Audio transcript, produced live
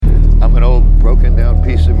pound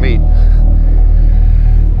piece of meat.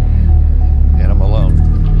 And I'm alone.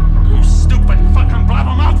 You stupid fucking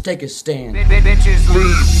blabbermouth! Take a stand. Bitches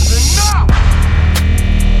leave. Enough!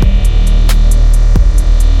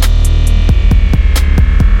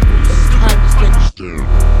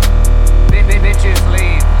 Bitches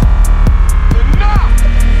leave. Enough!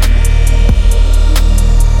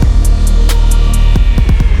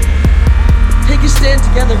 Take a stand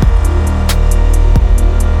together.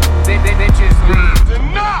 Bitches leave.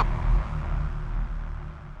 Enough!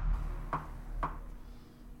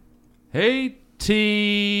 Hey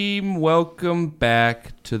team, welcome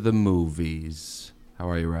back to the movies. How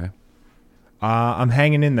are you, Ray? I'm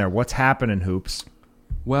hanging in there. What's happening, Hoops?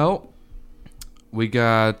 Well, we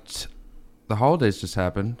got the holidays just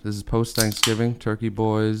happened. This is post-Thanksgiving. Turkey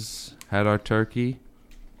boys had our turkey.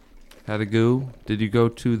 Had a goo. Did you go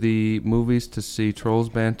to the movies to see Trolls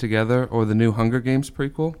Band Together or the new Hunger Games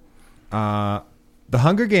prequel? The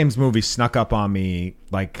Hunger Games movie snuck up on me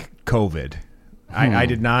like COVID. I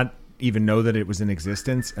did not even know that it was in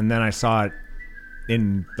existence, and then I saw it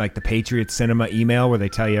in like the Patriot Cinema email where they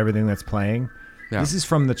tell you everything that's playing. Yeah. This is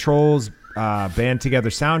from the Trolls Band Together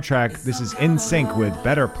soundtrack. This is in sync with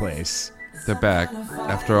Better Place. They're back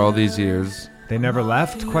after all these years. They never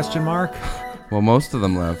left? Question mark. Well, most of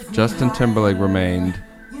them left. Justin Timberlake remained.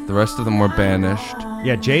 The rest of them were banished.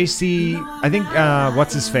 Yeah, JC. I think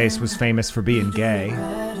what's his face was famous for being gay.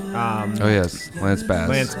 Oh yes, Lance Bass.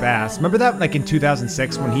 Lance Bass. Remember that? Like in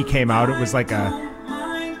 2006 when he came out, it was like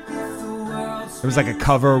a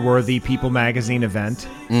cover-worthy People magazine event.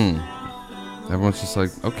 Everyone's just like,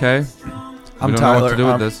 okay. I'm we don't Tyler. know what to do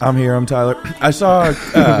with this. I'm here. I'm Tyler. I saw.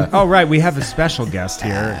 Oh right, we have a special guest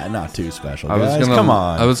here. Not too special, I was guys. gonna, Come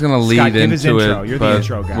on. I was gonna lead Scott, give his into intro. it, You're the but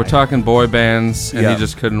intro guy. we're talking boy bands, and Yeah. he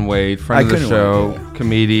just couldn't wait. Friend I of the couldn't show, wait, yeah.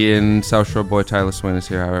 comedian, South Shore boy Tyler Swain is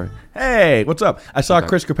here. How are you? Hey, what's up? I saw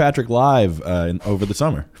Chris Kirkpatrick live over the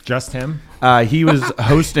summer. Just him. He was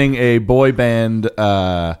hosting a boy band.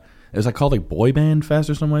 It was like called like Boy Band Fest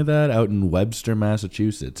or something like that out in Webster,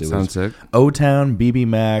 Massachusetts. It Sounds was sick. O-Town, BB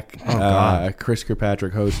Mac, God. Chris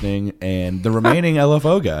Kirkpatrick hosting, and the remaining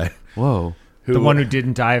LFO guy. Whoa. The one who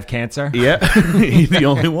didn't die of cancer. Yeah, he's the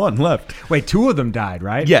only one left. Wait, two of them died,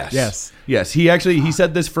 right? Yes. He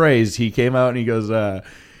said this phrase. He came out and he goes,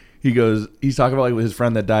 he's talking about like his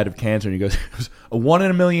friend that died of cancer, and he goes, it was a 1 in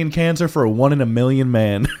a million cancer for a 1 in a million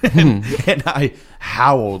man. and I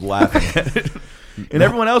howled laughing at it. And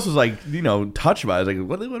everyone else was like, touched by it. I was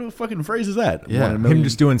like, what a fucking phrase is that? Yeah. 1 in a Him million.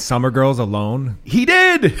 just doing Summer Girls alone. He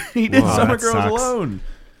did. He did Wow, Summer that Girls sucks. Alone.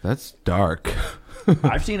 That's dark.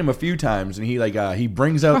 I've seen him a few times, and he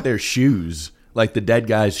brings out their shoes, like the dead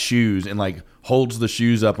guy's shoes, and like holds the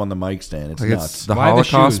shoes up on the mic stand. It's Like nuts. it's the Why the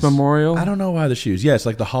Holocaust shoes? Memorial. I don't know why the shoes. Yeah, it's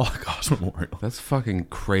like the Holocaust Memorial. That's fucking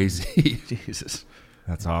crazy. Jesus.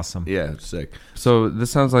 That's awesome. Yeah, it's sick. So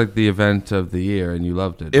this sounds like the event of the year, and you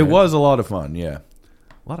loved it. It right? was a lot of fun, yeah.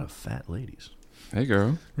 A lot of fat ladies. Hey,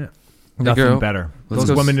 girl. Yeah. Nothing girl. better. Let's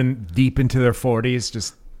Those go women deep into their 40s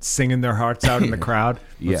just singing their hearts out in the crowd.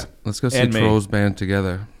 Yeah. Let's go see And me. Trolls Band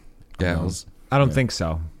Together, gals. I don't think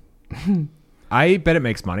so. I bet it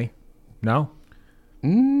makes money. No?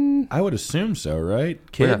 I would assume so, right?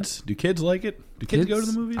 Kids? Do kids like it? Do kids go to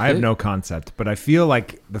the movies? I have no concept, but I feel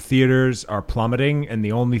like the theaters are plummeting, and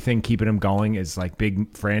the only thing keeping them going is like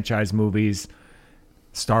big franchise movies,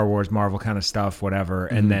 Star Wars, Marvel kind of stuff, whatever,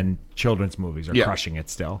 and then children's movies are Yeah. crushing it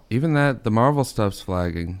still. Even that, the Marvel stuff's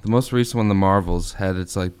flagging. The most recent one, the Marvels, had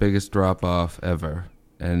its like biggest drop off ever,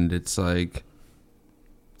 and it's like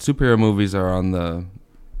superhero movies are on the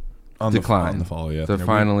decline. On the fall, yeah. They're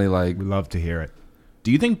finally like, We love to hear it.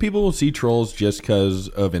 Do you think people will see Trolls just because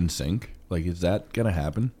of NSYNC? Like, is that going to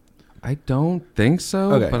happen? I don't think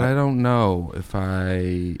so, Okay. but I don't know if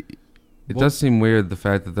I. It does seem weird the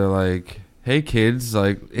fact that they're like, "Hey kids,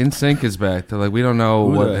 like NSYNC is back." They're like, "We don't know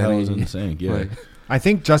Who what the hell any- is NSYNC? Yeah. like, I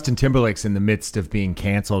think Justin Timberlake's in the midst of being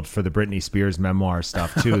canceled for the Britney Spears memoir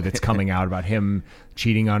stuff too. That's coming out about him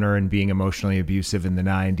cheating on her and being emotionally abusive in the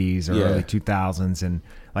 90s or Yeah. early 2000s, and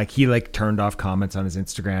like he like turned off comments on his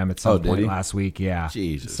Instagram at some Oh, did point he? last week. Yeah,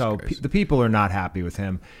 Jesus So Christ. the people are not happy with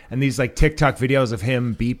him, and these like TikTok videos of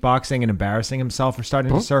him beatboxing and embarrassing himself are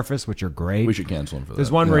starting to surface, which are great. We should cancel him for that.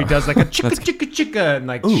 There's one where he does like a chicka chicka chicka and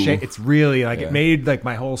like it's really like it made like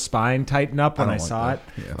my whole spine tighten up when I, don't like saw that.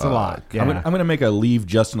 it. It's a lot. Yeah. I'm gonna make a Leave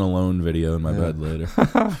Justin Alone video in my bed later.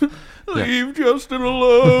 Leave Justin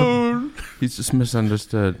alone. he's just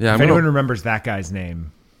misunderstood. Yeah, if I'm anyone gonna, remembers that guy's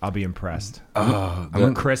name, I'll be impressed.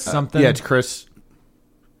 The- Chris something? Yeah, it's Chris.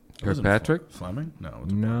 Kirkpatrick. Fleming? No.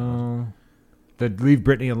 No. The Leave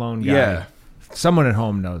Britney Alone guy. Yeah. Someone at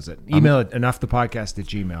home knows it. Email it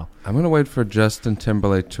enoughthepodcast@gmail. I'm going to wait for Justin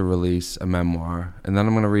Timberlake to release a memoir, and then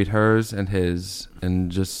I'm going to read hers and his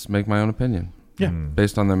and just make my own opinion. Yeah.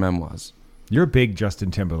 Based on their memoirs. You're a big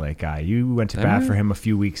Justin Timberlake guy. You went to bat for him a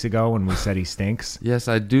few weeks ago when we said he stinks. Yes,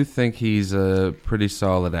 I do think he's a pretty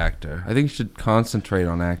solid actor. I think he should concentrate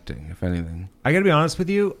on acting, if anything. I got to be honest with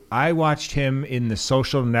you. I watched him in The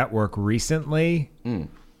Social Network recently.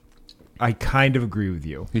 I kind of agree with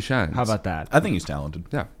you. He shines. How about that? I think he's talented.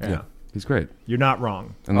 Yeah. He's great. You're not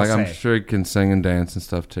wrong. And I'll I'm say. sure he can sing and dance and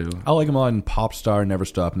stuff too. I like him on Pop Star, Never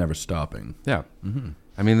Stop, Never Stopping. Yeah.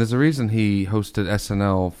 I mean, there's a reason he hosted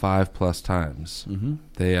SNL 5+ times.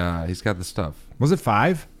 He's got the stuff. Was it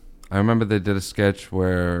 5? I remember they did a sketch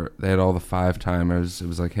where they had all the 5-timers. It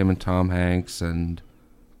was like him and Tom Hanks and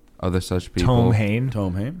other such people. Tom Hain.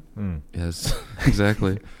 Tom Hain. Yes,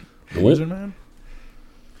 exactly. The Wizard Man.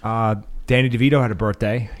 Danny DeVito had a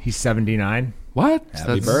birthday. He's 79. What?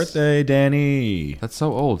 Happy birthday, Danny. That's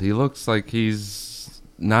so old. He looks like he's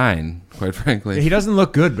 9, quite frankly. He doesn't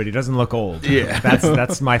look good, but he doesn't look old. Yeah.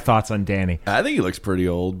 That's my thoughts on Danny. I think he looks pretty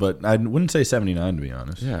old, but I wouldn't say 79 to be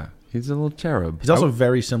honest. Yeah, he's a little cherub. He's also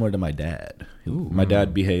very similar to my dad. My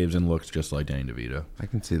dad behaves and looks just like Danny DeVito. I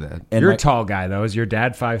can see that. And You're a tall guy, though. Is your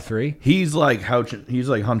dad 5'3"? He's like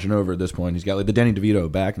hunching over at this point. He's got like the Danny DeVito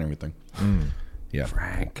back and everything. Yeah.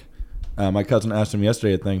 Frank. My cousin asked him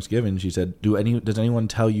yesterday at Thanksgiving. She said, "Does anyone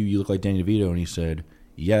tell you look like Danny DeVito?" And he said,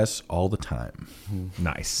 "Yes, all the time."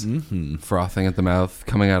 Nice. Frothing at the mouth,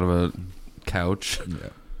 coming out of a couch. Yeah.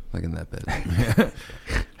 Like in that bit.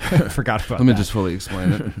 Forgot about Let me that. just fully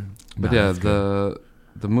explain it. But yeah, the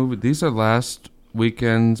movie, these are last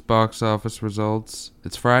weekend's box office results.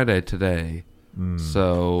 It's Friday today.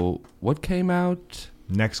 So what came out?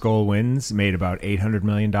 Next Goal Wins made about $800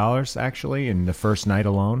 million, actually, in the first night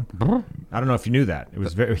alone. I don't know if you knew that. It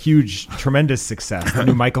was a huge, tremendous success. The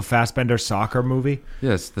new Michael Fassbender soccer movie.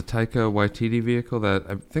 Yes, the Taika Waititi vehicle that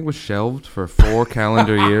I think was shelved for 4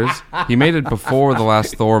 calendar years. He made it before the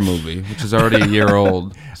last Thor movie, which is already a year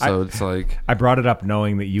old. So it's like... I brought it up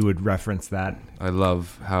knowing that you would reference that. I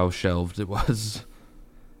love how shelved it was.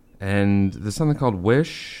 And there's something called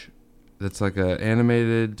Wish... That's like an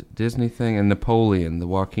animated Disney thing, and Napoleon, the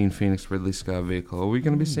Joaquin Phoenix Ridley Scott vehicle. Are we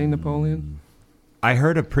going to be seeing Napoleon? I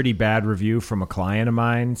heard a pretty bad review from a client of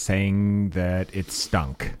mine saying that it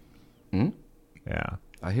stunk. Yeah.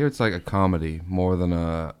 I hear it's like a comedy more than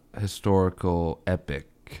a historical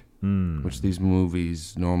epic, which these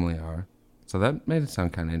movies normally are. So that made it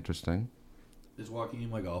sound kind of interesting. Is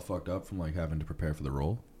Joaquin like all fucked up from like having to prepare for the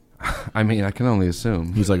role? I mean, I can only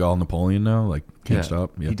assume. He's like all Napoleon now, like can't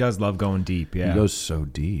stop. Yeah. He does love going deep, yeah. He goes so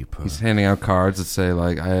deep. He's handing out cards that say,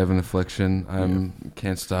 like, I have an affliction.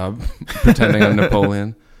 Can't stop pretending I'm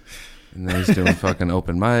Napoleon. And then he's doing fucking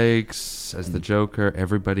open mics as the Joker.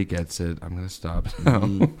 Everybody gets it. I'm going to stop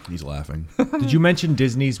now. He's laughing. Did you mention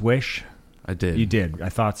Disney's Wish? I did. You did. I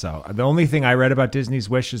thought so. The only thing I read about Disney's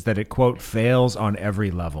Wish is that it, quote, fails on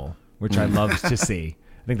every level, which I love to see.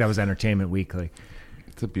 I think that was Entertainment Weekly.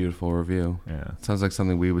 It's a beautiful review. Yeah. Sounds like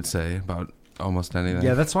something we would say about almost anything.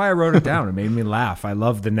 Yeah, that's why I wrote it down. It made me laugh. I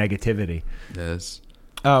love the negativity. Yes.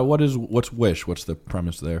 What's Wish? What's the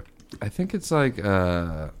premise there? I think it's like, hold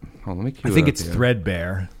on, let me cue I think it up it's here.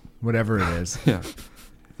 threadbare, whatever it is. Yeah.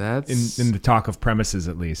 That's In the talk of premises,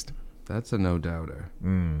 at least. That's a no-doubter.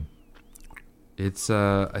 It's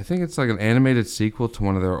I think it's like an animated sequel to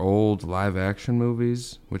one of their old live-action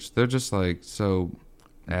movies, which they're just like so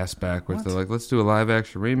ass backwards. They're like, let's do a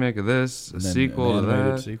live-action remake of this, a sequel to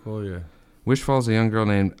that. Sequel, yeah. Wish falls a young girl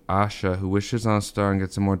named Asha who wishes on a star and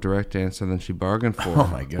gets a more direct answer than she bargained for. Oh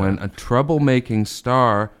my God. When a troublemaking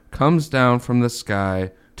star comes down from the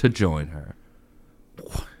sky to join her.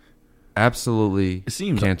 Absolutely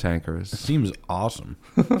cantankerous. It seems awesome.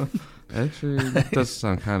 Actually, it does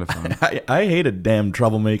sound kind of fun. I hate a damn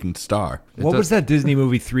troublemaking star. What was that Disney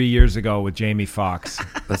movie 3 years ago with Jamie Foxx?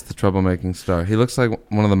 That's the troublemaking star. He looks like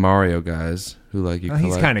one of the Mario guys who like you. He's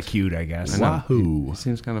collect. kind of cute, I guess. Wahoo! He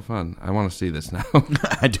seems kind of fun. I want to see this now.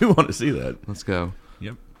 I do want to see that. Let's go.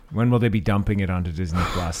 Yep. When will they be dumping it onto Disney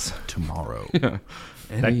Plus? Tomorrow. Yeah.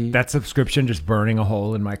 That subscription just burning a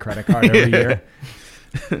hole in my credit card every year.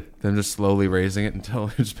 Them just slowly raising it until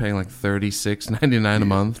you're just paying like $36.99 a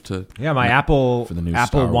month to. Yeah, my Apple For the new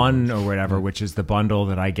Apple Star One Wars. or whatever, which is the bundle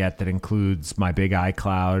that I get that includes my big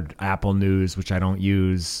iCloud, Apple News, which I don't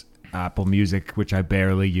use, Apple Music, which I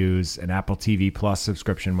barely use, and Apple TV Plus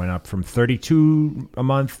subscription went up from $32 a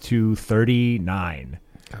month to $39.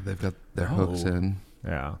 God, they've got their hooks in.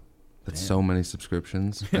 Yeah. with so many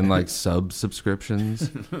subscriptions and like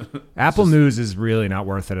sub-subscriptions. Apple News is really not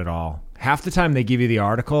worth it at all. Half the time they give you the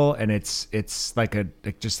article and it's just like a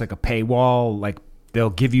paywall. Like they'll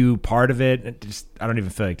give you part of it. And I don't even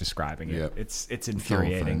feel like describing it. Yep. It's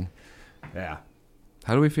infuriating. Yeah.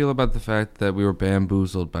 How do we feel about the fact that we were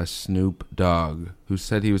bamboozled by Snoop Dogg, who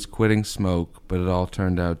said he was quitting smoke, but it all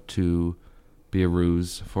turned out to be a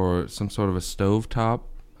ruse for some sort of a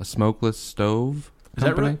smokeless stove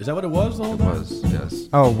company? Is that what it was the whole It time? was, yes.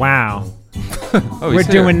 Oh, wow. Oh, We're he's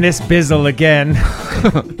here. doing this bizzle again.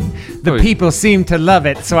 The Oh, people seem to love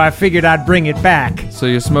it, so I figured I'd bring it back. So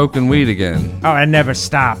you're smoking weed again. Oh, I never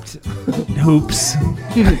stopped. Hoops.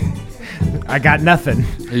 I got nothing.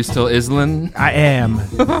 Are you still Islin? I am.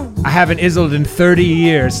 I haven't izzled in 30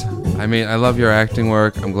 years. I mean, I love your acting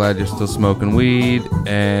work. I'm glad you're still smoking weed,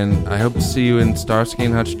 and I hope to see you in Starsky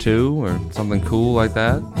and Hutch 2 or something cool like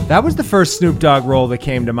that. That was the first Snoop Dogg role that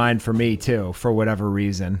came to mind for me, too, for whatever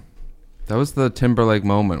reason. That was the Timberlake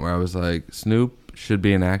moment where I was like, Snoop should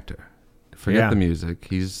be an actor. Forget Yeah. the music.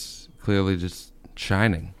 He's clearly just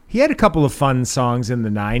shining. He had a couple of fun songs in the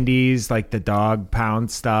 90s, like the Dog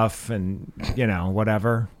Pound stuff and,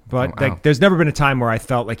 whatever. But Oh, wow. like, there's never been a time where I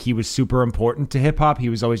felt like he was super important to hip-hop. He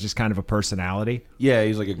was always just kind of a personality. Yeah,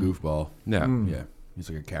 he's like a goofball. Yeah. Yeah, he's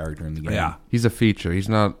like a character in the game. Yeah. He's a feature. He's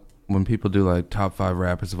not, when people do like top 5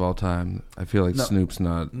 rappers of all time, I feel like No, Snoop's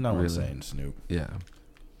not No really. one's saying Snoop. Yeah.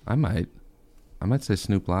 I might say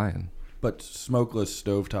Snoop Lion. But smokeless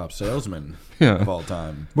stovetop salesman Yeah. of all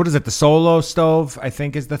time. What is it? The Solo Stove, I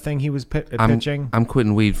think, is the thing he was pitching. I'm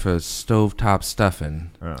quitting weed for stovetop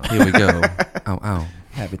stuffing. Oh. Here we go. Ow, ow.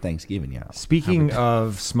 Happy Thanksgiving, y'all. Speaking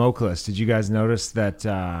of smokeless, did you guys notice that,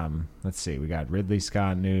 let's see, we got Ridley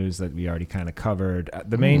Scott news that we already kind of covered.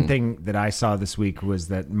 The main thing that I saw this week was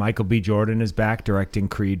that Michael B. Jordan is back directing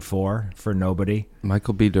Creed 4 for nobody.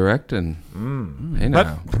 Michael B. directing. Hey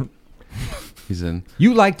now. He's in.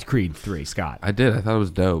 You liked Creed 3, Scott. I did. I thought it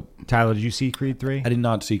was dope. Tyler, did you see Creed 3? I did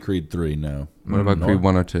not see Creed 3, no. What about Nor- Creed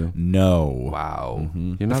 1 or 2? No. Wow.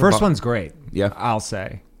 You're The not first about- one's great. Yeah. I'll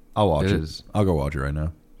say. I'll watch It it. is. I'll go watch it right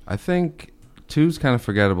now. I think 2's kind of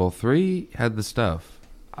forgettable. 3 had the stuff.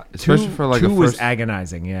 Especially for like two a was first,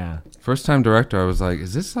 agonizing, yeah. first time director, I was like,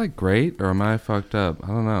 is this like great or am I fucked up? I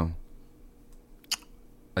don't know.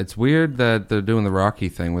 It's weird that they're doing the Rocky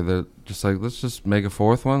thing where they're just like, let's just make a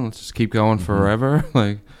 4th one. Let's just keep going forever.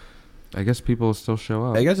 Like, I guess people will still show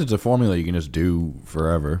up. I guess it's a formula you can just do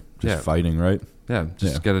forever. Just Yeah. fighting, right? Yeah,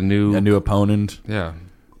 just Yeah. get a new opponent. Yeah.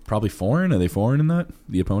 Probably foreign. Are they foreign in that?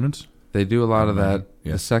 The opponents? They do a lot of that.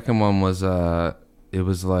 Yeah. The second one was it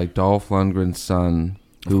was like Dolph Lundgren's son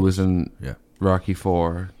who was in Yeah. Rocky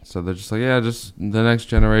 4. So they're just like, yeah, just the next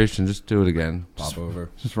generation, just do it again. Pop over.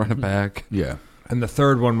 Just run it back. Yeah. And the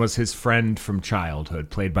third one was his friend from childhood,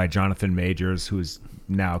 played by Jonathan Majors, who's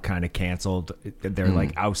now kind of canceled. They're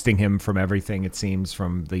like ousting him from everything, it seems,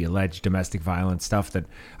 from the alleged domestic violence stuff that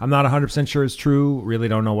I'm not 100% sure is true. Really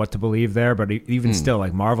don't know what to believe there. But even still,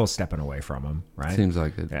 like, Marvel's stepping away from him, right? Seems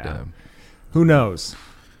like it. Yeah. Yeah. Who knows?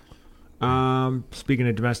 Speaking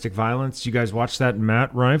of domestic violence, you guys watch that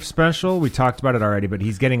Matt Rife special? We talked about it already, but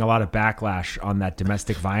he's getting a lot of backlash on that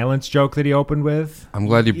domestic violence joke that he opened with. I'm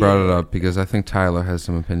glad you brought it up because I think Tyler has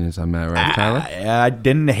some opinions on Matt Rife. Tyler? I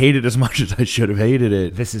didn't hate it as much as I should have hated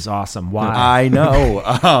it. This is awesome. Why? I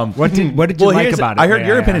know. What did you like here's- about it? I heard may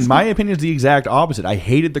your I opinion. ask? My opinion is the exact opposite. I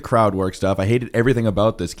hated the crowd work stuff. I hated everything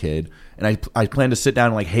about this kid, and I planned to sit down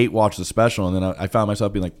and like hate watch the special, and then I found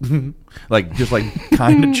myself being like, just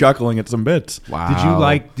kind of chuckling at some bits.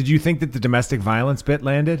 Wow. Did you think that the domestic violence bit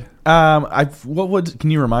landed?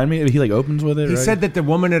 Can you remind me? He like opens with it. He right? said that the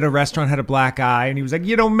woman at a restaurant had a black eye, and he was like,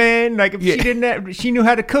 man, like if she knew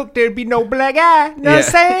how to cook, there'd be no black eye. Know what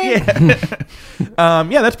I'm saying?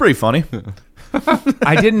 Yeah, that's pretty funny.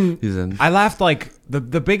 I didn't. He's in. I laughed like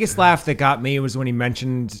the biggest laugh that got me was when he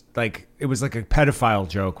mentioned like it was like a pedophile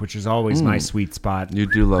joke, which is always my sweet spot. You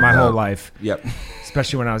do love my that. whole life, Yep.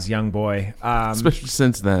 especially when I was a young boy. Especially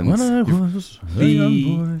since then.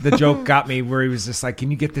 The joke got me where he was just like,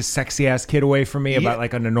 "Can you get this sexy ass kid away from me?" About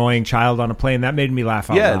like an annoying child on a plane. That made me laugh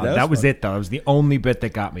out Yeah, loud. that That was was fun. it though. It was the only bit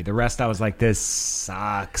that got me. The rest I was like, "This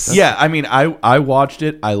sucks." Yeah, I mean, I watched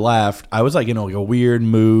it. I laughed. I was like in like a weird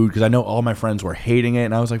mood because I know all my friends were hating it,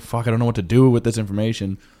 and I was like, "Fuck, I don't know what to do with this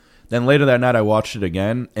information." Then later that night, I watched it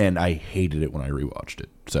again, and I hated it when I rewatched it.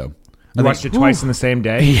 So You watched it twice in the same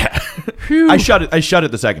day. yeah, I shut it. I shut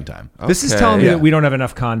it the second time. This is Okay. telling me Yeah. that we don't have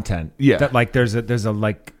enough content. Yeah. That like there's a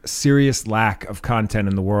like serious lack of content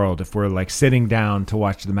in the world if we're like sitting down to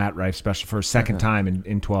watch the Matt Rife special for a second time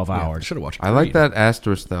in 12 I hours. should have watched. I like that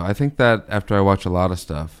asterisk though. I think that after I watch a lot of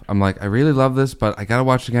stuff, I'm like, I really love this, but I gotta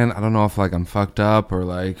watch again. I don't know if like I'm fucked up or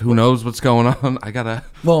like who knows what's going on. I gotta.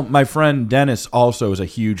 Well, my friend Dennis also is a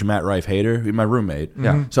huge Matt Rife hater. My roommate.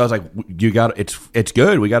 Yeah. So I was like, "You got it's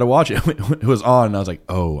good. We got to watch it." It was on, and I was like,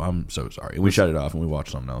 "Oh, I'm so sorry." We shut it off and we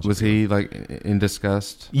watched something else. Was he like in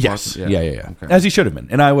disgust? Yes. Yeah. Yeah. Okay. As he should have been,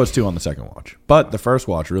 and I was too on the second watch. But the first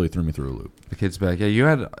watch really threw me through a loop. The kid's back. Yeah, you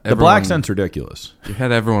had The black scent's ridiculous. You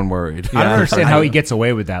had everyone worried. I don't understand how he gets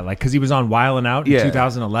away with that. Like, because he was on Wildin' Out in Yeah.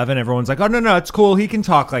 2011. Everyone's like, oh, no, it's cool. He can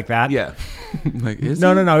talk like that. Yeah. Like, is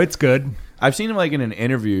No, he? no, it's good. I've seen him like in an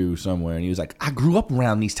interview somewhere, and he was like, "I grew up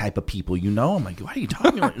around these type of people, you know." I'm like, "What are you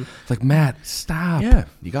talking about?" It's like Matt, stop. Yeah,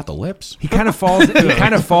 you got the lips. He kind of falls. He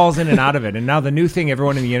kind of falls in and out of it. And now the new thing,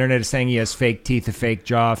 everyone in the internet is saying he has fake teeth, a fake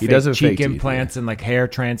jaw, fake does have cheek fake teeth, implants, and like hair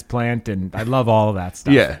transplant. And I love all of that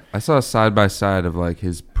stuff. Yeah, I saw a side by side of like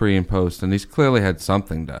his pre and post, and he's clearly had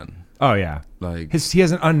something done. Oh yeah. Like He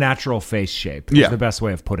has an unnatural face shape. Is Yeah. the best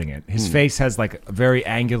way of putting it. His face has like very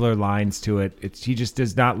angular lines to it. He just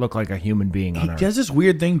does not look like a human being on he Earth. does this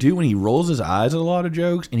weird thing too when he rolls his eyes at a lot of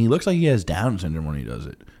jokes, and he looks like he has Down syndrome when he does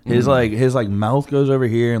it. His like mouth goes over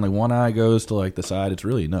here, and like one eye goes to like the side. It's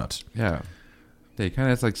really nuts. yeah, he kind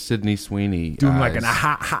of has like Sydney Sweeney. Doing eyes. like an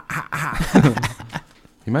aha ha ha ha.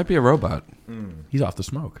 He might be a robot. He's off the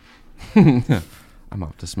smoke. I'm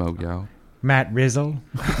off to smoke, yo. Matt Rizzle,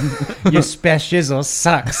 your special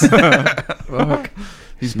sucks.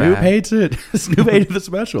 He's Snoop bad. hates it. Snoop hated the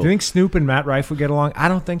special. Do you think Snoop and Matt Rife would get along? I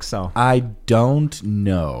don't think so. I don't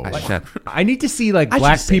know. I need to see like I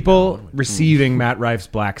black should say people receiving Matt Rife's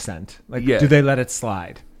black scent. Like, Yeah. do they let it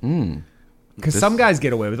slide? Because some guys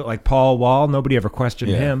get away with it, like Paul Wall. Nobody ever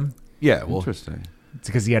questioned Yeah. him. Yeah, well, Interesting. It's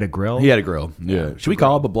because he had a grill. he had a grill. Yeah. Should we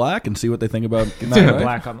call up a black and see what they think about It's Matt Rife?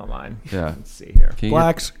 black on the line. Yeah. Let's see here. Can, you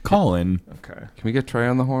Blacks, call in. Okay, can we get Trey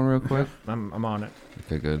on the horn real quick? I'm on it.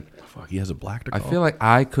 Okay, good. Fuck, he has a black to I call. feel like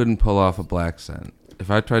I couldn't pull off a black scent. If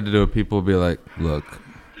I tried to do it, people would be like, "Look,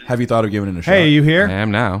 Have you thought of giving it a shot? Hey, are you I here? am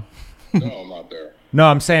now." No, I'm not there. No,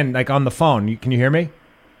 I'm saying like on the phone. Can you hear me?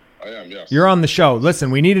 I am, yes. You're on the show. Listen,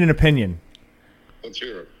 we need an opinion. Let's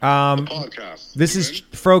hear it. Um, Podcast. This You is, in?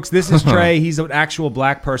 folks, this is Trey. He's an actual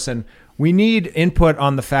black person. We need input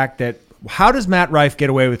on the fact that how does Matt Rife get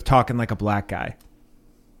away with talking like a black guy?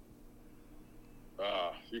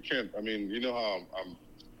 You can't. I mean, you know how I'm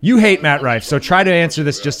You hate Matt Rife, so try to answer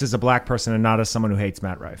this just as a black person and not as someone who hates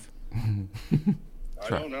Matt Rife. I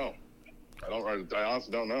don't know. I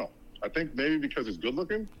honestly don't know. I think maybe because he's good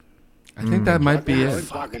looking. I think that might be I it. think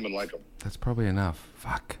black women like him. That's probably enough.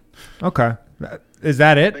 Fuck. Okay. Is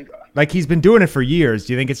that it? think- Like he's been doing it for years.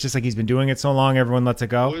 Do you think it's just like he's been doing it so long everyone lets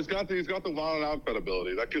it Well, go? he's got the wild out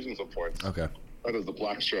credibility. That gives him some points. Okay. That is the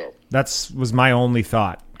black show. That's was my only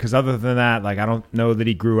thought. Because other than that, like I don't know that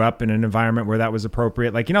he grew up in an environment where that was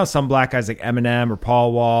appropriate. Like, you know, some black guys like Eminem or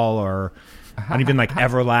Paul Wall or not even like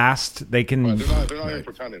Everlast, they can Right, they're not even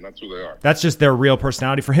pretending. That's who they are. that's just their real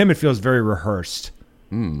personality. For him it feels very rehearsed.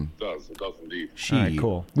 It does indeed. All right,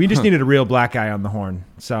 cool. We just needed a real black guy on the horn.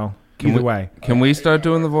 So either way. Can we start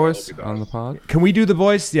doing the voice on the pod? Can we do the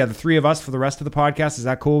voice? Yeah, the three of us for the rest of the podcast. Is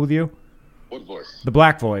that cool with you? What voice? The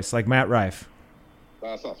black voice, like Matt Rife.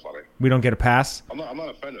 That's not funny. We don't get a pass? I'm not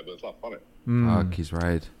offended, but it's not funny. Fuck, he's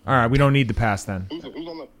right. All right, we don't need the pass then. Who's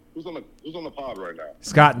on the pod right now?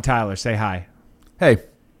 Scott and Tyler, say hi. Hey.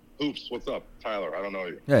 Oops, what's up, Tyler? I don't know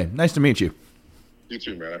you. Hey, nice to meet you. You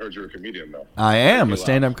too, man. I heard you're a comedian though. I am You a laugh.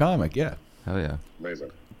 stand-up comic. Yeah. Hell yeah. Amazing.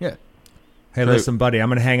 Yeah. Hey, listen, buddy, I'm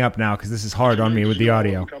going to hang up now because this is hard on me with Did you the know I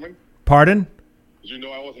audio. wasn't coming? Pardon? Did you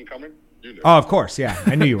know I wasn't coming? You knew. Oh, of course, yeah.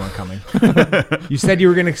 I knew you weren't coming. You said you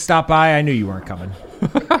were going to stop by. I knew you weren't coming.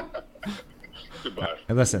 Goodbye.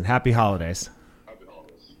 Hey, listen, happy holidays. Happy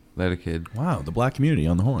holidays. Later, kid. Wow, the black community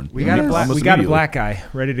on the horn. We got a black. Almost We got a immediately. black guy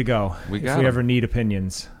ready to go. We if got we him. ever need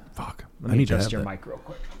opinions. Fuck. Let I me need to adjust have your that. mic real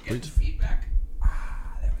quick.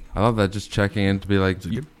 I love that. Just checking in to be like,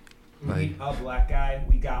 We need a black guy.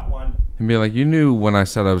 We got one. and be like, you knew when I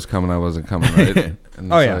said I was coming, I wasn't coming, right?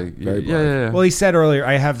 And Oh, it's yeah. like, Very yeah. Well, he said earlier,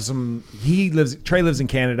 I have some. Trey lives in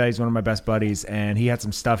Canada. He's one of my best buddies, and he had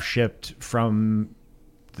some stuff shipped from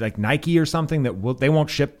like Nike or something they won't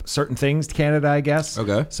ship certain things to Canada, I guess.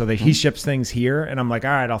 Okay. So he ships things here, and I'm like,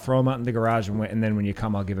 all right, I'll throw them out in the garage, and then when you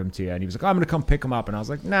come, I'll give them to you. And he was like, oh, I'm going to come pick them up, and I was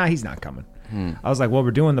like, nah, he's not coming. I was like, well,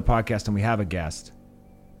 we're doing the podcast, and we have a guest.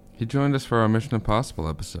 He joined us for our Mission Impossible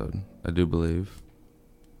episode, I do believe.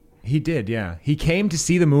 He did, yeah. He came to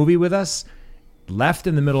see the movie with us, left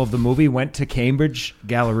in the middle of the movie, went to Cambridge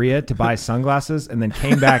Galleria to buy sunglasses, and then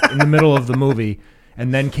came back in the middle of the movie,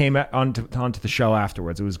 and then came onto the show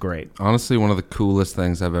afterwards. It was great. Honestly, one of the coolest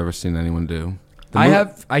things I've ever seen anyone do.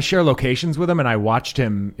 I share locations with him, and I watched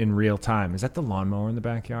him in real time. Is that the lawnmower in the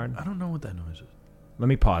backyard? I don't know what that noise is. Let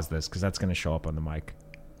me pause this because that's going to show up on the mic.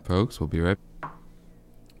 Folks, we'll be right.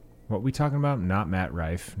 What are we talking about? Not Matt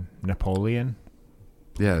Rife. Napoleon?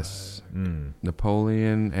 Yes.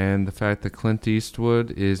 Napoleon, and the fact that Clint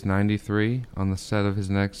Eastwood is 93 on the set of his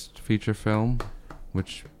next feature film,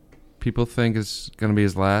 which people think is going to be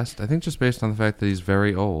his last. I think just based on the fact that he's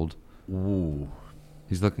very old. Ooh.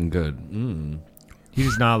 He's looking good. He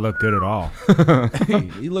does not look good at all.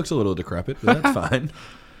 He looks a little decrepit, but that's fine.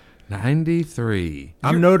 93.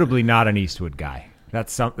 I'm notably not an Eastwood guy.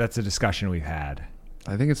 That's a discussion we've had.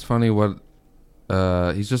 I think it's funny what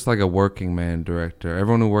he's just like a working man director.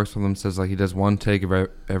 Everyone who works with him says like he does one take of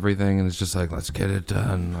everything, and it's just like, let's get it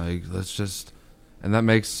done. Like, let's just, and that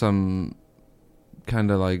makes some kind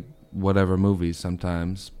of like whatever movies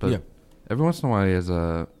sometimes. But every once in a while he has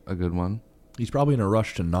a good one. He's probably in a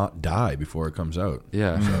rush to not die before it comes out.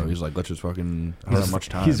 Yeah. So he's like, let's just fucking, I don't have much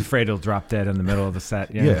time. He's afraid he'll drop dead in the middle of the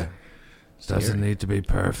set. Yeah. Doesn't need to be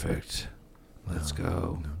perfect. Let's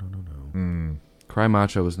go. No. Cry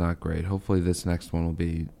Macho was not great. Hopefully this next one will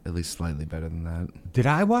be at least slightly better than that.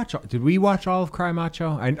 Did we watch all of Cry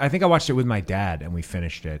Macho? I think I watched it with my dad and we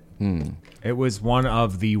finished it. It was one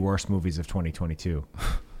of the worst movies of 2022,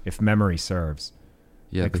 if memory serves.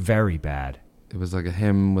 Yeah, very bad. It was like a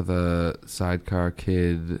him with a sidecar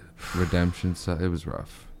kid redemption. So it was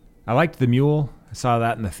rough. I liked The Mule. I saw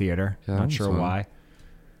that in the theater. Yeah, Not sure why.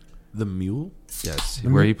 The Mule? Yes,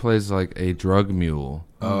 where he plays like a drug mule.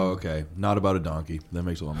 Oh, okay. Not about a donkey. That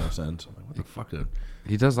makes a lot more sense. I'm like, what the fuck, dude?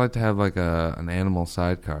 He does like to have like an animal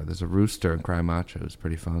sidecar. There's a rooster in Cry Macho. It's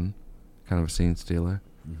pretty fun. Kind of a scene stealer.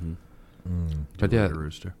 But yeah, a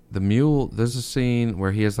rooster. The Mule, there's a scene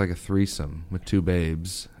where he has like a threesome with two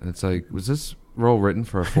babes. And it's like, was this role written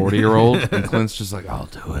for a 40-year-old? And Clint's just like, I'll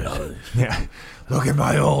do it. Yeah. Look at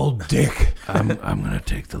my old dick. I'm going to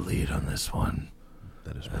take the lead on this one.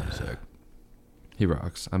 That is pretty sick. He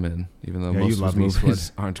rocks. I'm in, even though Yeah, most you of his love movies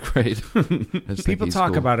Eastwood. aren't great. I just think People he's talk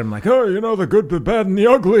cool. about him like, oh, you know, the good, the bad, and the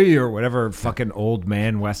ugly, or whatever fucking old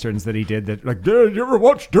man westerns that he did. That like, did you ever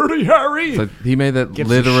watch Dirty Harry? It's like, he made that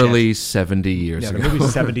Gives a literally 70 years Yeah, the ago.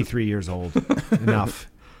 movie's 73 years old. Enough.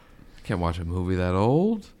 Can't watch a movie that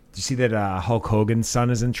old. Did you see that Hulk Hogan's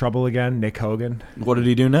son is in trouble again? Nick Hogan. What did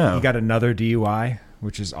he do now? He got another DUI,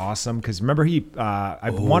 which is awesome. Because remember, I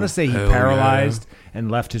want to say he hell paralyzed and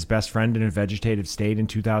left his best friend in a vegetative state in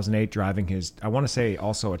 2008, driving his, I want to say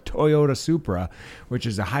also a Toyota Supra, which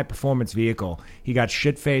is a high performance vehicle. He got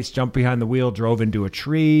shit faced, jumped behind the wheel, drove into a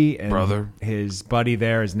tree, and Brother. his buddy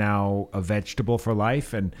there is now a vegetable for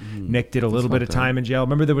life. And Nick did a little bit of time in jail.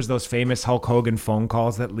 Remember, there was those famous Hulk Hogan phone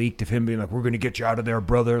calls that leaked of him being like, "We're going to get you out of there,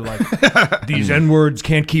 brother. Like these N words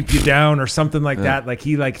can't keep you down," or something like that. Like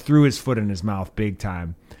he like threw his foot in his mouth big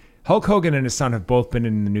time. Hulk Hogan and his son have both been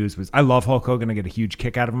in the news. I love Hulk Hogan. I get a huge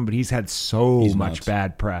kick out of him, but he's had He's much nuts.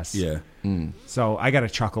 bad press. Yeah. So I got a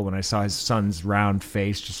chuckle when I saw his son's round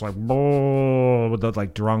face, just like, "Oh," with the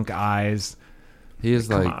like drunk eyes. He is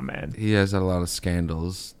Come like, on, man. he has had a lot of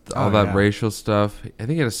scandals. Oh, All that yeah. racial stuff. I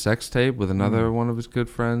think he had a sex tape with another one of his good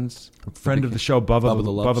friends. Friend of the show, Bubba Bubba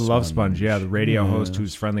the Love Love Sponge. Sponge. Yeah, the radio host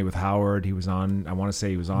who's friendly with Howard. He was on, I want to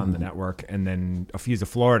say he was on the network. And then he's a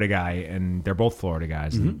Florida guy, and they're both Florida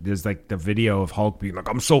guys. And there's like the video of Hulk being like,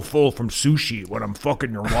 "I'm so full from sushi when I'm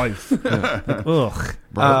fucking your wife." Ugh.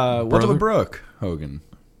 What's up with Brooke Hogan?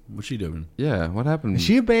 What's she doing? Yeah, what happened? Is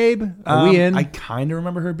she a babe? Are we in? I I kind of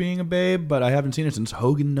remember her being a babe, but I haven't seen her since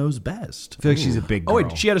Hogan Knows Best. feel like she's a big girl. Oh,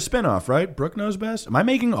 wait, she had a spinoff, right? Brooke Knows Best? Am I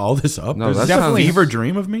making all this up? No, There's that definitely a sounds- fever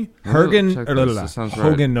dream of me. Hogan, Check or, this. This sounds right.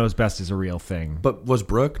 Hogan Knows Best is a real thing. But was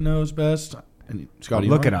Brooke Knows Best? And Scotty,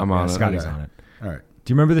 Look it up. I'm on Yeah, it. Scotty's Okay. on it. All right.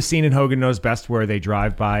 Do you remember the scene in Hogan Knows Best where they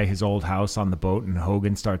drive by his old house on the boat and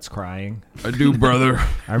Hogan starts crying? I do, brother.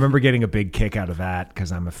 I remember getting a big kick out of that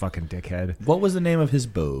because I'm a fucking dickhead. What was the name of his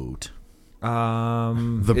boat?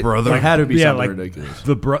 The brother. It had to be Yeah, something like ridiculous.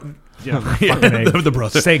 the the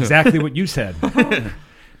brother. Say exactly what you said.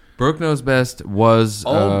 Brooke Knows Best was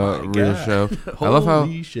Oh a my real God. show. I love how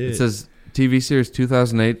Holy shit. it says TV series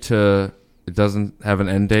 2008 to it doesn't have an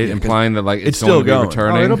end date, 'cause implying that like it's still going to be going.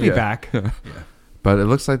 returning. Oh, it'll be Yeah. back. But it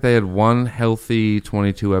looks like they had one healthy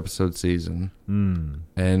 22 episode season,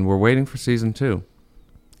 and we're waiting for season 2.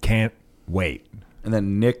 Can't wait. And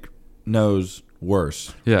then Nick Knows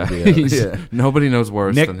Worse. Yeah, Yeah. He's- Yeah. nobody knows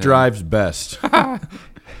worse. Nick than him. drives best.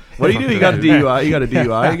 What do you do? You got a DUI? You got a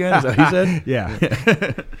DUI again? Is that what he said? Yeah.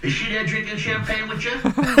 Is she there drinking champagne with you?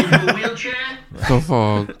 In a wheelchair? So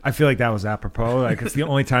fog. I feel like that was apropos. Like, it's the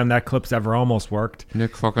only time that clip's ever almost worked.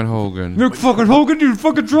 Nick fucking Hogan. Nick fucking Hogan, you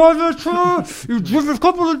fucking drive that car. You drink a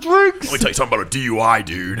couple of drinks. Let me tell you something about a DUI,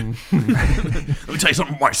 dude. Let me tell you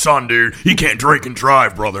something about my son, dude. He can't drink and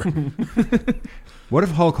drive, brother. What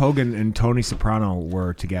if Hulk Hogan and Tony Soprano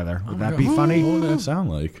were together? Would that be funny? What would that sound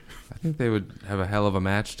like? I think they would have a hell of a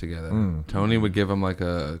match together. Tony would give him like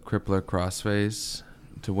a crippler crossface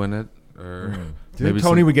to win it, or Do you think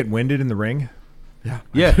Tony would get winded in the ring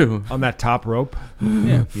Yeah. on that top rope?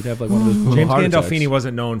 Yeah. He'd have like one of those little James heart Gandolfini attacks.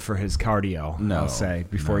 wasn't known for his cardio, No. I'll say,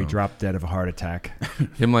 before he dropped dead of a heart attack.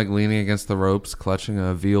 Him like leaning against the ropes, clutching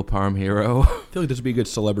a veal parm hero. I feel like this would be a good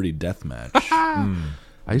celebrity death match.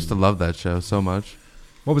 I used to love that show so much.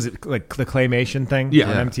 What was it, like the claymation thing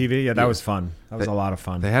Yeah. on MTV? Yeah, that was fun. That was a lot of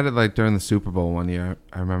fun. They had it like during the Super Bowl one year.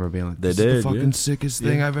 I remember being like, They "This is did, the fucking yeah. sickest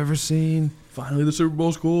thing I've ever seen." Finally, the Super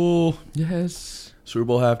Bowl's cool. Yes. Super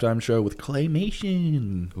Bowl halftime show with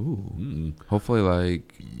claymation. Ooh. Hopefully,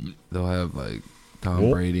 like they'll have like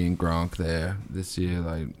Tom Brady and Gronk there this year,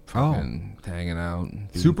 like fucking hanging out. being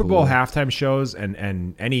Super Bowl cool. halftime shows and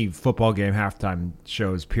any football game halftime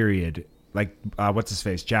shows, period. Like, what's his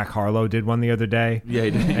face? Jack Harlow did one the other day. Yeah,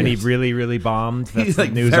 he did. And he really, really bombed. That's He's the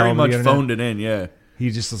like news all very over much the internet. phoned it in. Yeah.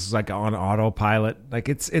 He just was like on autopilot. Like,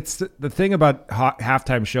 it's the thing about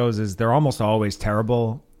halftime shows is they're almost always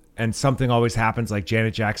terrible. And something always happens, like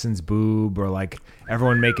Janet Jackson's boob, or like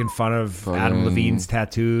everyone making fun of Adam Levine's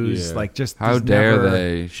tattoos. Yeah. Like, just How there's dare never-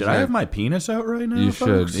 they? Should I have my penis out right now? You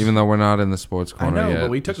folks? should, even though we're not in the sports I corner know, yet. but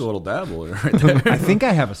we took a little dabble right there. I think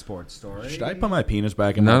I have a sports story. Should I put my penis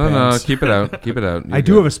back in No, my no, pants? no. Keep it out. Keep it out. I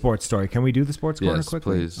do have a sports story. Can we do the sports corner Yes,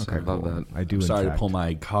 quickly? please. I love that. I do. I'm sorry in to fact. pull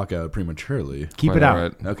my cock out prematurely. Keep Quite it out. all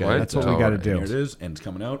right. Okay, Quite that's what we all gotta right. do. Here it is, and it's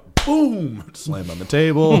coming out. Boom! Slam on the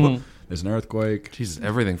table. There's an earthquake. Jesus,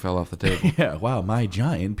 everything fell off the table. Yeah, wow, my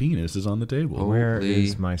giant penis is on the table. Where Holy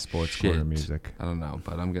is my sports shit. corner music? I don't know,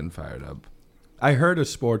 but I'm getting fired up. I heard a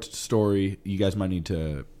sports story. You guys might need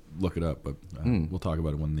to look it up, but we'll talk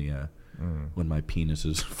about it when the when my penis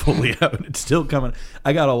is fully out. It's still coming.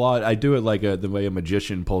 I got a lot. I do it like the way a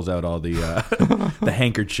magician pulls out all the the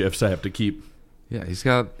handkerchiefs I have to keep. Yeah, he's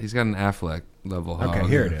got an Affleck level hog. Okay,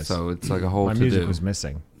 here it is. So it's like a whole My to music do. was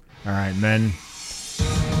missing. All right, men.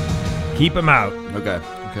 Keep them out. Okay.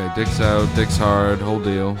 Okay, dick's out, dick's hard, whole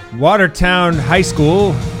deal. Watertown High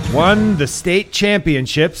School won the state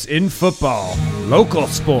championships in football. Local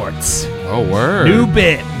sports. Oh, word. New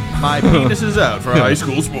bit. My penis is out for high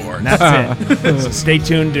school sports. That's it. So stay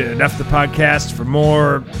tuned to Enough the Podcast for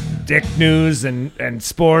more dick news and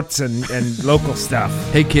sports and local stuff.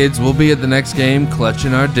 Hey, kids, we'll be at the next game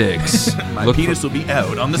clutching our dicks. My Look penis will be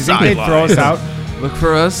out on the You think they'd sideline. throw us out? Look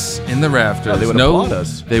for us in the rafters. Oh, they would no, applaud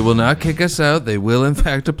us. they will not kick us out. They will, in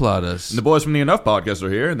fact, applaud us. And the boys from the Enough podcast are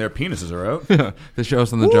here, and their penises are out. They show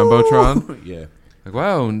us on the Jumbotron. Yeah. Like,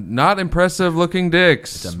 wow, not impressive looking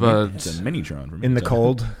dicks, It's a, but it's a mini-tron. For me. In the It's a-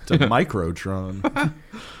 cold. It's a microtron.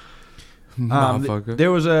 motherfucker.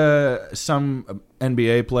 There was some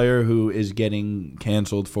NBA player who is getting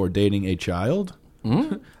canceled for dating a child.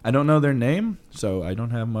 I don't know their name, so I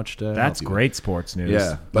don't have much to. That's help you great sports news. with.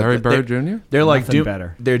 Yeah, Larry they're- Bird Jr.? They're like Nothing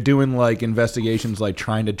better. They're doing like investigations, like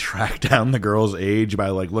trying to track down the girl's age by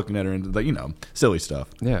like looking at her and like, silly stuff.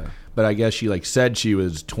 Yeah. But I guess she like said she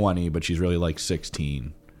was 20, but she's really like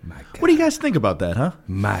 16. My God. What do you guys think about that, huh?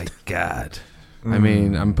 My God. I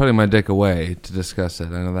mean, I'm putting my dick away to discuss it.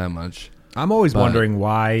 I know that much. I'm always But- wondering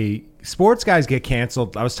why sports guys get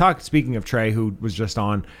canceled. I was speaking of Trey, who was just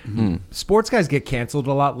on. Sports guys get canceled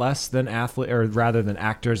a lot less than rather than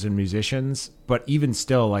actors and musicians. But even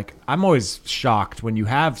still, like, I'm always shocked when you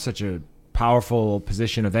have such a powerful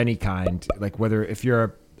position of any kind, like whether if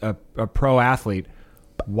you're a pro athlete,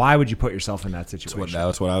 why would you put yourself in that situation?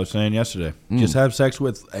 That's what I was saying yesterday. Just have sex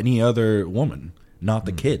with any other woman, not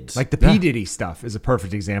the kids. Like the P. Diddy stuff is a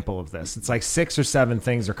perfect example of this. It's like 6 or 7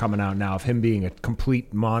 things are coming out now of him being a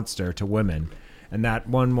complete monster to women. And that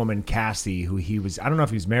one woman, Cassie, who I don't know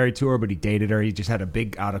if he was married to her, but he dated her. He just had a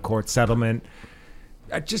big out-of-court settlement.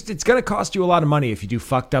 It's going to cost you a lot of money if you do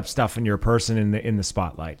fucked up stuff and you're a person in the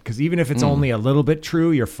spotlight. Because even if it's only a little bit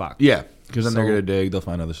true, you're fucked. yeah, because then they're So- gonna dig. They'll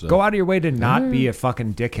find other stuff. Go out of your way to not be a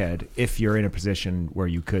fucking dickhead if you're in a position where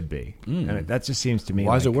you could be. And that just seems to me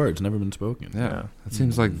Wiser like, words never been spoken. Yeah. That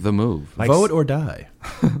seems like the move. Like- Vote or die.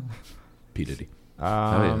 P Diddy.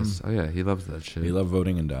 Oh, yes. Oh, yeah. He loves that shit. He loved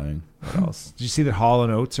voting and dying. What else? Did you see that Hall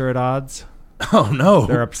and Oates are at odds? Oh no,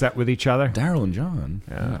 They're upset with each other. Daryl and John.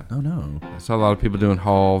 Yeah. Oh no. I saw a lot of people doing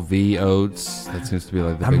Hall v. Oates. That seems to be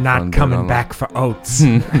like the big I'm fun not bit coming online. back for Oates.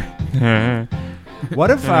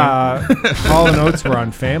 What if Hall and Oates were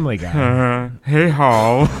on Family Guy? Hey,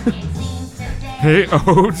 Hall. Hey,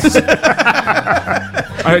 Oates.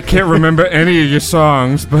 I can't remember any of your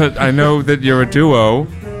songs, but I know that you're a duo.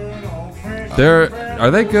 Are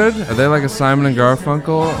they good? Are they like a Simon and Garfunkel?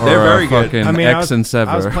 Or They're very a good. fucking I mean, X and Sever?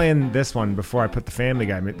 I was playing this one before I put the Family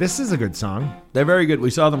Guy. This is a good song. They're very good. We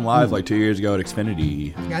saw them live like 2 years ago at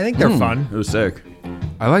Xfinity. I think they're fun. It was sick.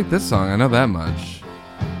 I like this song. I know that much.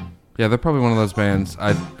 Yeah, they're probably one of those bands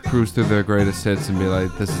I'd cruise through their greatest hits and be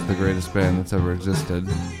like, this is the greatest band that's ever existed.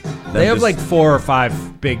 They have like 4 or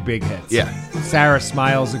 5 big hits. Yeah. Sarah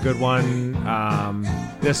Smile's a good one.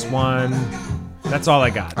 This one. That's all I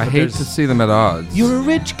got. I But hate there's to see them at odds. You're a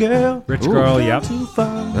rich girl. Rich Girl, yep.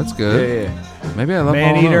 That's good. Yeah. Maybe I love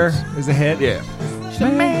Man Hall & Eater Oates. is a hit. Yeah. She's a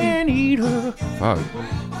man eater. Fuck.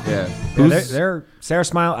 Yeah. Yeah, they're Sarah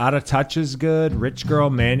Smile, Out of Touch is good. Rich Girl,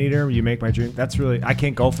 Man Eater, You Make My Dream. That's really, I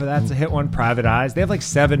Can't Go For That. It's a hit one. Private Eyes. They have like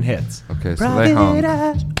 7 hits. Okay, so they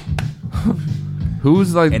hung.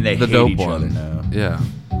 Who's like And they the hate dope each one? other now. Yeah.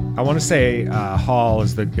 I want to say Hall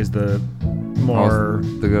is the more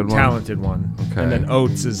Hall's the good one? talented one. Okay. And then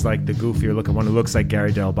Oates is like the goofier looking one who looks like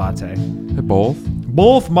Gary Del Bate. They both?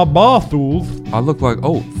 Both my bathools. I look like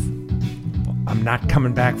Oath. I'm not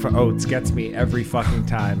coming back for Oates. Gets me every fucking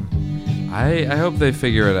time. I hope they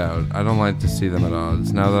figure it out. I don't like to see them at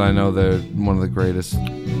odds. Now that I know they're one of the greatest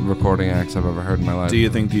recording acts I've ever heard in my life. Do you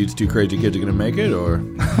think these 2 crazy kids are going to make it, or?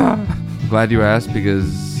 Glad you asked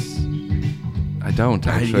because I don't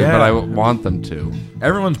actually, yeah. but I want them to.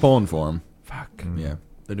 Everyone's pulling for them. Fuck. Yeah.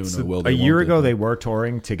 They're doing So a will. a year ago they were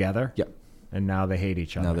touring together. Yep. And now they hate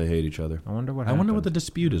each other. Now they hate each other. I wonder what I wonder what happened. the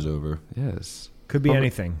dispute is over. Yes. Could be Probably-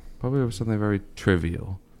 anything. Probably over something very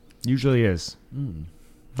trivial. Usually is.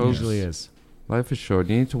 Folks, Usually is. life is short.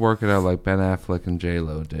 You need to work it out like Ben Affleck and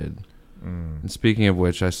J-Lo did. And speaking of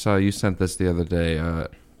which, I saw you sent this the other day. A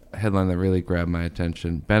headline that really grabbed my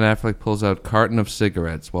attention. Ben Affleck pulls out carton of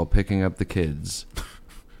cigarettes while picking up the kids.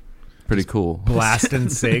 Pretty cool. Blasting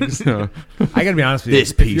cigs. I gotta be honest with you.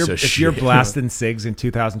 This piece of if you're shit. blasting cigs in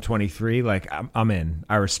 2023, like I'm in.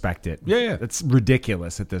 I respect it. Yeah. It's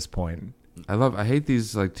ridiculous at this point. I hate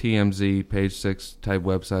these like TMZ page 6 type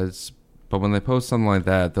websites, but when they post something like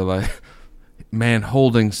that, they're like, man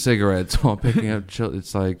holding cigarettes while picking up children.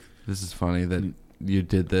 It's like, this is funny that you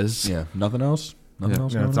did this. Yeah. Nothing else? Nothing Yeah.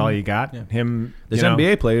 else? That's going all on? you got. Yeah. Him. There's you know,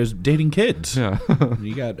 NBA players dating kids. Yeah.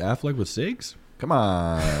 You got Affleck with cigs? Come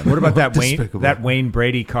on. What about that Despicable. Wayne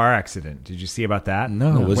Brady car accident? Did you see about that?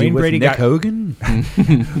 No, was Wayne he with Brady Nick got, Hogan?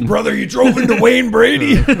 Brother, you drove into Wayne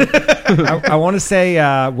Brady. I want to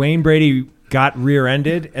say Wayne Brady got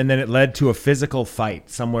rear-ended, and then it led to a physical fight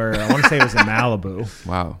somewhere. I want to say it was in Malibu.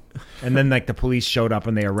 Wow. And then like the police showed up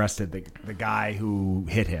and they arrested the guy who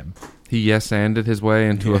hit him. He yes-anded his way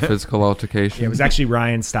into a physical altercation. Yeah, it was actually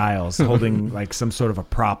Ryan Stiles holding like some sort of a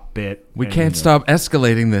prop bit. We and- can't stop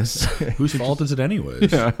escalating this. Whose fault is it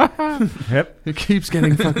anyways? Yep. It keeps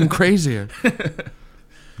getting fucking crazier.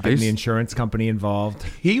 Getting the insurance company involved.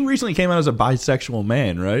 He recently came out as a bisexual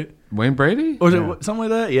man, right? Wayne Brady? Or was it something like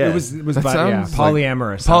that? Yeah. It was That sounds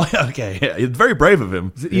polyamorous. Okay, yeah. It's very brave of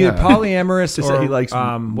him. Either Yeah. polyamorous To say or he likes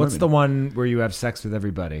what's women. the one where you have sex with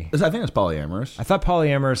everybody? I think it's polyamorous. I thought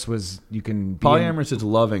polyamorous was you can be in- Polyamorous is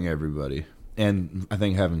loving everybody. And I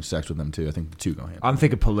think having sex with them too. I think the two go hand. I'm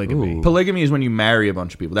thinking polygamy. Ooh. Polygamy is when you marry a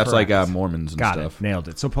bunch of people. That's Correct. like Mormons and Got stuff. it. Nailed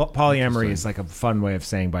it. So polyamory is like a fun way of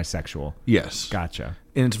saying bisexual. Yes. Gotcha.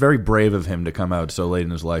 And it's very brave of him to come out so late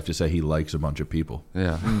in his life to say he likes a bunch of people.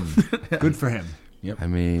 Yeah. Good for him. I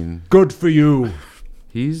mean, Good for you.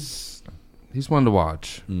 he's one to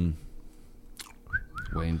watch.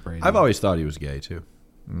 Wayne Brady. I've always thought he was gay too.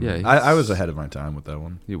 Yeah, I was ahead of my time with that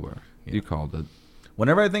one. You were. You called it.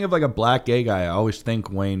 Whenever I think of like a black gay guy, I always think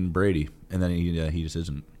Wayne Brady, and then he just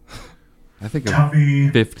isn't. I think of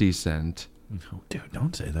 50 Cent. Oh, dude,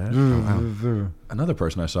 don't say that. Another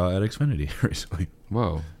person I saw at Xfinity recently.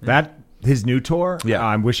 Whoa. That his new tour? Yeah.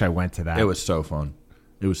 I wish I went to that. It was so fun.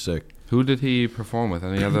 It was sick. Who did he perform with?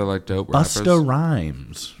 Any other like dope rappers? Busta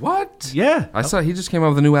Rhymes. What? Yeah. I saw he just came out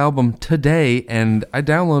with a new album today, and I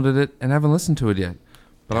downloaded it and haven't listened to it yet.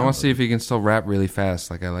 But I want to see if he can still rap really fast,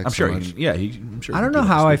 like I like. I'm so sure. much. I'm sure. I don't know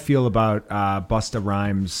how I feel about Busta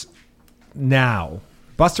Rhymes now.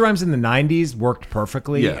 Busta Rhymes in the 90s worked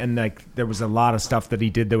perfectly, Yeah. and like there was a lot of stuff that he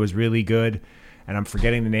did that was really good, and I'm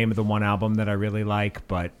forgetting the name of the one album that I really like,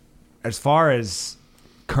 but as far as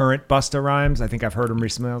current Busta Rhymes, I think I've heard him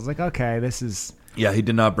recently. I was like, okay, this is Yeah, he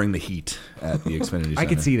did not bring the heat at the Xfinity Center. I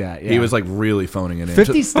could see that. Yeah. He was like really phoning it in.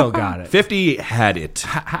 50 still got it. 50 had it.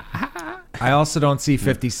 I also don't see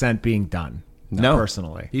 50 Cent being done. No,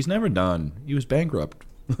 personally. He's never done. He was bankrupt.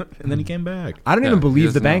 And then he came back. I don't even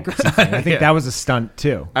believe the doesn't know. bankruptcy thing. I think that was a stunt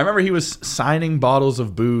too. I remember he was signing bottles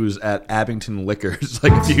of booze at Abington Liquors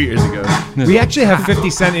like a few years ago. We actually have 50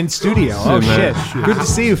 Cent in studio. Oh, man. shit. Good to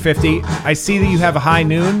see you, 50. I see that you have a high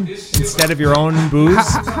noon instead of your own booze.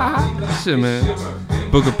 Shit, man.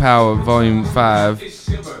 Book of Power, Volume 5.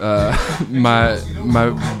 My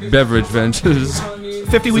beverage ventures.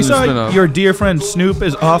 50, we So there's been saw a- your dear friend Snoop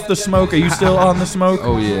is off the smoke. Are you still on the smoke?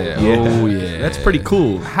 Oh, yeah. Oh, yeah. That's pretty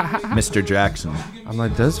cool, Mr. Jackson. I'm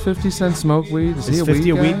like, does 50 Cent smoke weed? Is he Is a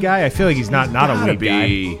 50 weed a weed guy? I feel like he's not a Gotta weed guy.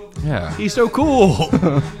 be. Yeah. He's so cool.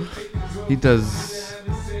 He does.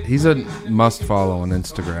 He's a must follow on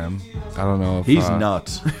Instagram. I don't know if He's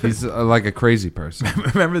nuts. He's like a crazy person.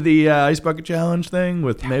 Remember the Ice Bucket Challenge thing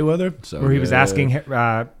with Mayweather? So Where he was good. asking,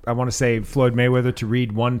 I want to say, Floyd Mayweather to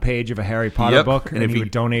read one page of a Harry Potter Yep. book, and if he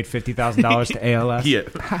would donate $50,000 to ALS. Yeah.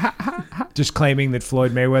 Just claiming that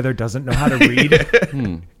Floyd Mayweather doesn't know how to read.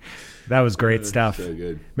 That was great stuff. So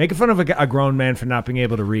good. Making fun of a grown man for not being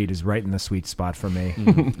able to read is right in the sweet spot for me.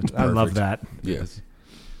 I love that. Yes.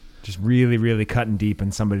 Just really, really cutting deep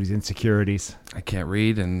in somebody's insecurities. I can't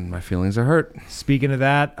read, and my feelings are hurt. Speaking of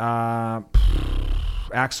that,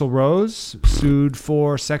 Axl Rose sued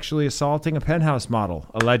for sexually assaulting a Penthouse model,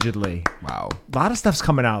 allegedly. Wow. A lot of stuff's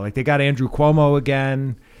coming out. Like, they got Andrew Cuomo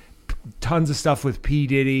again. Tons of stuff with P.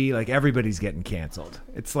 Diddy. Like, everybody's getting canceled.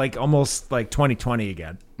 It's like almost like 2020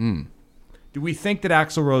 again. Do we think that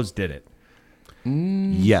Axl Rose did it?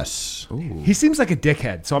 Yes. He seems like a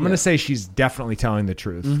dickhead, so I'm going to say she's definitely telling the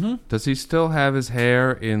truth. Does he still have his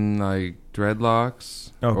hair in like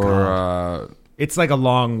dreadlocks? Oh, or It's like a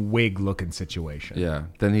long wig-looking situation. yeah,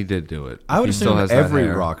 then he did do it. I would He still assume has that every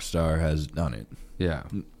hair. rock star has done it. Yeah.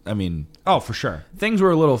 I mean, Oh, for sure. things were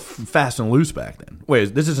a little fast and loose back then.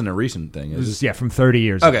 Wait, this isn't a recent thing, This is is, from 30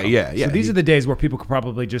 years Okay, ago. yeah. So these are the days where people could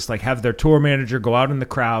probably just like have their tour manager go out in the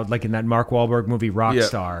crowd, like in that Mark Wahlberg movie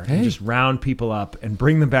Rockstar, Hey. and just round people up and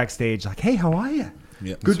bring them backstage like, hey, how are you?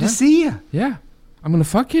 Yeah. Good to see you. Yeah. I'm gonna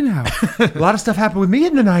fuck you now. A lot of stuff happened with me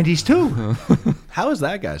in the 90s, too. How is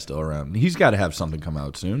that guy still around? He's got to have something come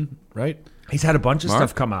out soon, right? He's had a bunch of Mark?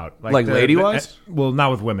 stuff come out. Like lady-wise? Well,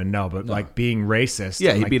 not with women, no, but like being racist. Yeah,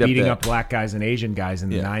 and, he like beat up beating the- up black guys and Asian guys in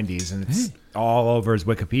the Yeah. 90s, and it's all over his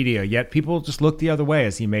Wikipedia. Yet people just look the other way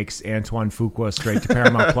as he makes Antoine Fuqua straight to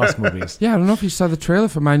Paramount Plus movies. Yeah, I don't know if you saw the trailer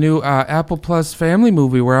for my new Apple Plus family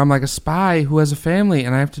movie where I'm like a spy who has a family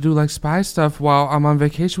and I have to do like spy stuff while I'm on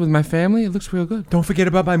vacation with my family. It looks real good. Don't forget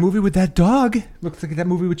about my movie with that dog. Looks like that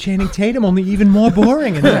movie with Channing Tatum, only even more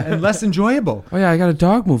boring and less enjoyable. Oh yeah, I got a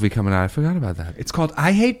dog movie coming out. I forgot about that. It's called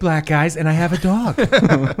I Hate Black Guys and I Have a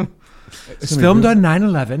Dog. It's filmed on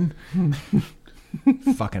 9/11.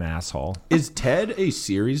 Fucking asshole. Is Ted a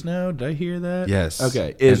series now? Did I hear that? Yes.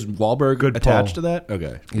 Okay. Is Wahlberg Good attached poll. to that?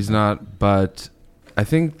 Okay. He's not, but I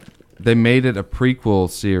think they made it a prequel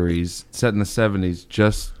series set in the 70s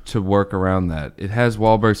just to work around that. It has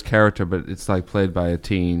Wahlberg's character, but it's like played by a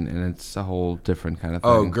teen, and it's a whole different kind of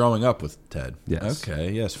thing. Oh, growing up with Ted. Yes.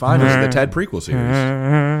 Okay. Yes. Finally, the Ted prequel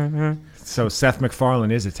series. So Seth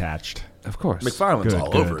MacFarlane is attached, Of course. McFarlane's Good,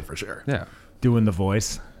 all good. over it for sure. Yeah. doing the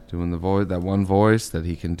voice. Doing the voice, that one voice that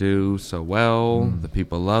he can do so well. The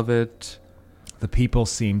people love it. The people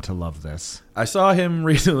seem to love this. I saw him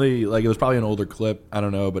recently. Like it was probably an older clip. I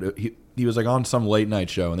don't know, but he was like on some late night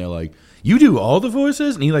show, and they're like, "You do all the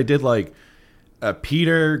voices?" And he like did like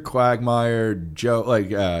Peter, Quagmire, Joe. Like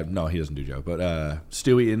no, he doesn't do Joe, but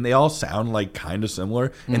Stewie, and they all sound like kind of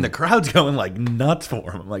similar. And the crowd's going like nuts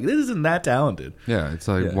for him. I'm like, this isn't that talented. Yeah, it's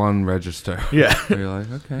like Yeah. one register. Yeah. Where you're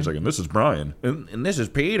like, okay. He's like, and this is Brian, and this is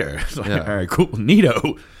Peter. It's like, Yeah. all right, cool,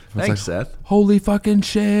 neato. Thanks, like- Seth. Holy fucking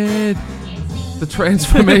shit. The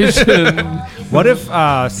transformation. What if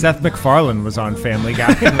Seth MacFarlane was on Family Guy?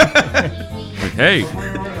 Like, hey,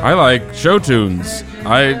 I like show tunes.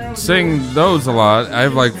 I sing those a lot. I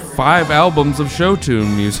have like 5 albums of show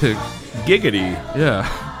tune music. Giggity. Yeah.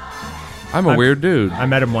 I'm a weird dude. I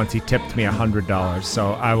met him once. He tipped me $100,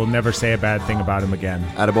 so I will never say a bad thing about him again.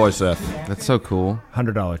 Attaboy, Seth. That's so cool.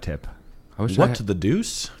 $100 tip. I wish What to the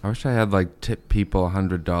deuce? I wish I had like tip people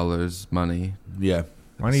 $100 money. Yeah.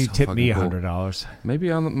 Why don't you so tip me fucking cool. $100?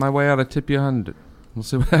 Maybe on my way out, I tip you 100. We'll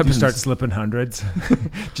see what happens. You start slipping hundreds,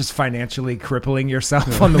 just financially crippling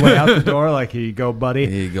yourself on the way out the door. Like, here you go, buddy.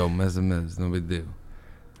 Here you go, mez. No big deal.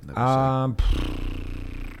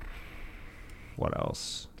 What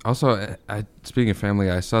else? Also, speaking of Family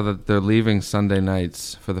Guy, I saw that they're leaving Sunday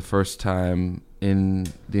nights for the first time in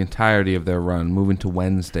the entirety of their run, moving to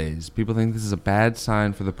Wednesdays. People think this is a bad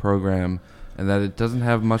sign for the program and that it doesn't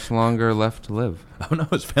have much longer left to live. Oh no,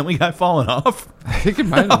 is Family Guy falling off? I think it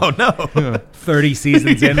might have. Oh no. 30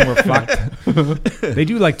 seasons in, we're fucked. They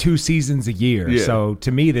do like 2 seasons a year. Yeah. So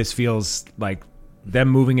to me, this feels like them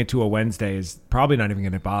moving it to a Wednesday is probably not even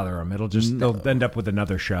going to bother them. They'll end up with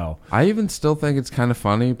another show. I even still think it's kind of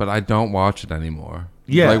funny, but I don't watch it anymore.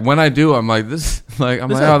 Yeah. Like when I do, I'm like, this, like, I'm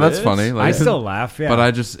This like, how oh, that's it is. funny. Like, I still laugh, yeah.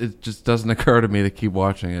 but it just doesn't occur to me to keep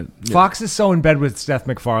watching it. Fox is so in bed with Seth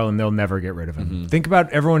MacFarlane, they'll never get rid of him. Think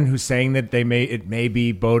about everyone who's saying that it may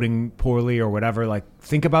be boding poorly or whatever. Like,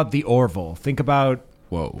 think about the Orville. Think about,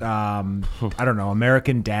 Whoa. I don't know,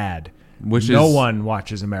 American Dad. Which no is- one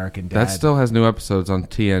watches American Dad. That still has new episodes on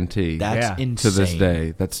TNT. That's Yeah. insane. to this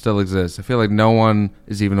day. That still exists. I feel like no one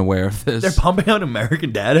is even aware of this. They're pumping out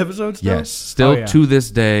American Dad episodes still? Yes, still Oh, yeah. to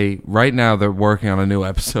this day, right now they're working on a new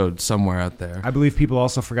episode somewhere out there. I believe people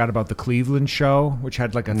also forgot about the Cleveland show, which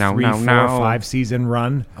had like a No, 3, no, 4, no. 5 season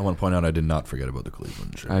run. I want to point out I did not forget about the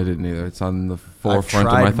Cleveland show. I didn't either. It's on the I've forefront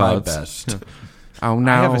of tried my thoughts. best. Oh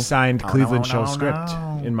no, I have a signed Cleveland no, show no, script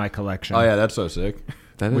no. in my collection. Oh yeah, that's so sick.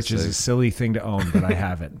 that is which is a sick. silly thing to own, but I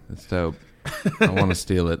have it. It's dope. I want to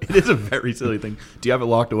steal it. It is a very silly thing. Do you have it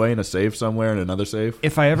locked away in a safe somewhere in another safe?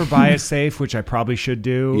 If I ever buy a safe, which I probably should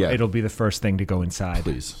do, Yeah. it'll be the first thing to go inside.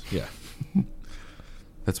 Please. Yeah.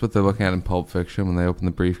 That's what they're looking at in Pulp Fiction when they open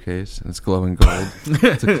the briefcase and it's glowing gold.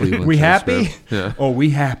 It's a Cleveland. We show happy? script. Yeah. Oh,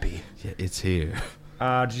 we happy. Yeah, it's here.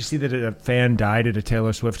 Did you see that a fan died at a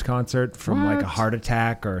Taylor Swift concert from like a heart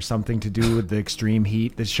attack or something to do with the extreme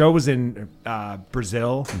heat? The show was in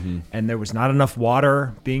Brazil, and there was not enough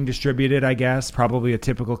water being distributed, I guess. Probably a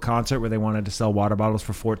typical concert where they wanted to sell water bottles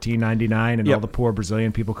for $14.99, and Yep. all the poor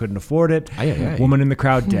Brazilian people couldn't afford it. Aye, aye, aye. Woman in the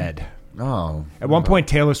crowd dead. Oh. At one point,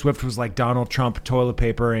 Taylor Swift was like Donald Trump toilet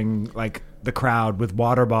papering like the crowd with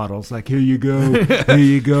water bottles. Like, here you go, here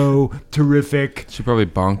you go, terrific. She probably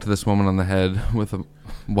bonked this woman on the head with a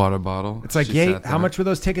water bottle. It's like, She yay, sat how there. much were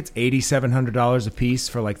those tickets? $8,700 a piece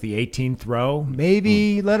for like the 18th row.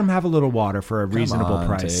 Maybe let them have a little water for a reasonable on,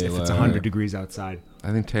 price if it's Taylor. 100 degrees outside.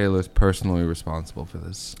 I think Taylor's personally responsible for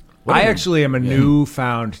this. I actually am a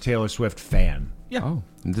newfound Taylor Swift fan. Yeah. Oh,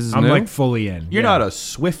 this is I'm new? like fully in. You're yeah. not a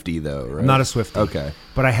Swiftie though, right? I'm not a Swiftie. Okay.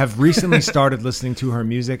 But I have recently started listening to her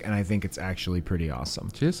music, and I think it's actually pretty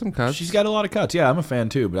awesome. She has some cuts. She's got a lot of cuts. Yeah, I'm a fan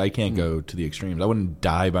too, but I can't go to the extremes. I wouldn't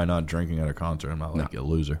die by not drinking at a concert. I'm not like a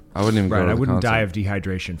loser. I wouldn't even go Right, to I the wouldn't concert. die of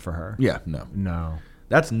dehydration for her. Yeah, no. No.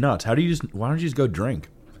 That's nuts. Why don't you just go drink?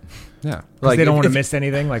 Yeah. Because they don't if- want to if- miss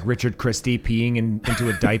anything, like Richard Christie peeing into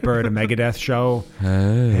a diaper at a Megadeth show.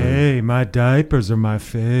 Hey, my diapers are my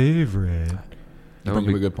favorite. That Bring would up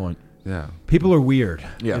a be good point. Yeah. People are weird,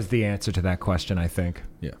 Yeah. is the answer to that question, I think.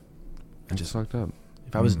 Yeah. Just fucked up.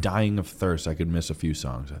 If I was dying of thirst, I could miss a few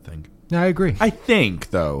songs, I think. Yeah, I agree. I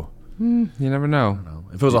think, though. You never know.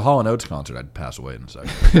 If it was a Hall & Oates concert, I'd pass away in a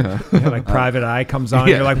second. Yeah, like Private Eye comes on,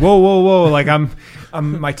 yeah. you're like, whoa, whoa, whoa! Like I'm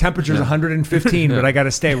my temperature's 115, but I got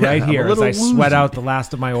to stay right I'm a here as little I sweat woozy. out the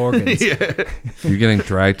last of my organs. You're getting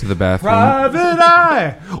dragged to the bathroom. Private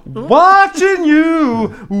Eye, watching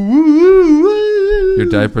you. Ooh. Your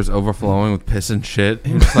diaper's overflowing with piss and shit.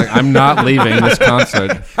 You're just like, I'm not leaving this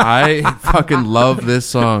concert. I fucking love this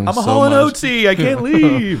song I'm a so Hall & much. Oatesy. I can't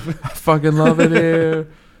leave. I fucking love it here.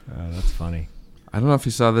 Oh, that's funny. I don't know if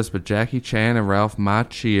you saw this, but Jackie Chan and Ralph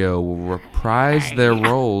Macchio will reprise their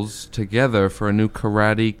roles together for a new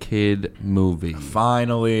Karate Kid movie.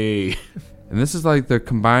 Finally. And this is like they're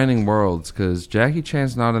combining worlds because Jackie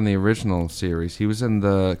Chan's not in the original series. He was in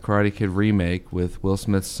the Karate Kid remake with Will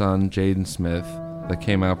Smith's son, Jaden Smith, that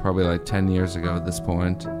came out probably like 10 years ago at this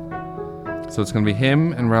point. So it's going to be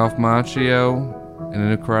him and Ralph Macchio in a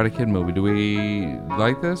new Karate Kid movie. Do we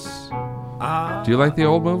like this? Do you like the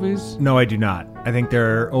old movies? No, I do not. I think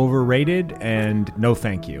they're overrated, and no,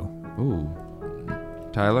 thank you. Ooh.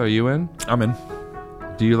 Tyler, are you in? I'm in.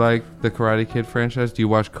 Do you like the Karate Kid franchise? Do you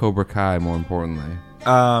watch Cobra Kai, more importantly?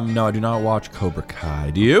 No, I do not watch Cobra Kai.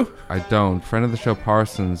 Do you? I don't. Friend of the show,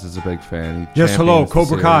 Parsons, is a big fan. He Yes, hello, champions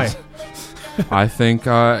the Cobra Kai. series. I think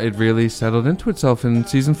it really settled into itself in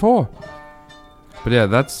season 4. But yeah,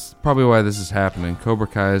 that's probably why this is happening. Cobra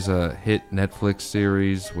Kai is a hit Netflix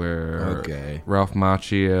series where Okay. Ralph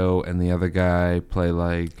Macchio and the other guy play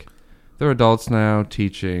like... They're adults now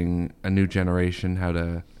teaching a new generation how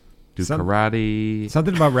to do karate.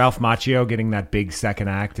 Something about Ralph Macchio getting that big second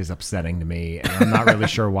act is upsetting to me, and I'm not really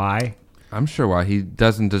sure why. I'm sure why. He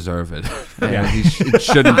doesn't deserve it. Yeah. It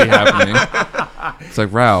shouldn't be happening. It's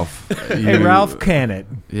like, Ralph. Hey, Ralph, can it?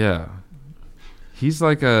 Yeah. He's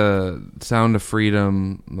like a Sound of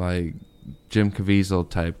Freedom, like, Jim Caviezel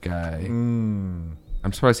type guy. I'm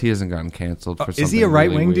surprised he hasn't gotten canceled for something. Is he a right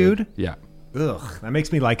wing really weird. dude? Yeah. Ugh, that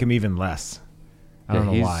makes me like him even less. I don't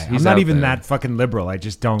know he's- why. he's I'm not out even there. that fucking liberal. I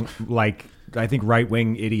just don't like. I think right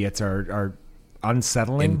wing idiots are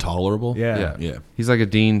unsettling. Intolerable. Yeah. Yeah. He's like a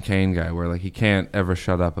Dean Cain guy where like he can't ever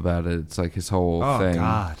shut up about it. It's like his whole Oh thing.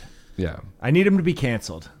 God. Yeah. I need him to be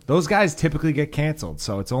canceled. Those guys typically get canceled,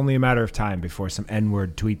 so it's only a matter of time before some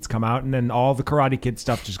N-word tweets come out, and then all the Karate Kid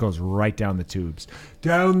stuff just goes right down the tubes.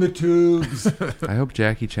 Down the tubes. I hope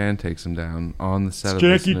Jackie Chan takes him down on the set of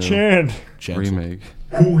this new Chancellor. remake.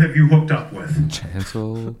 Who have you hooked up with?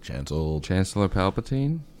 Chancellor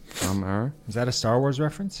Palpatine from her. Is that a Star Wars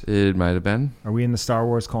reference? It might have been. Are we in the Star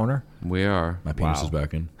Wars corner? We are. My penis Wow. is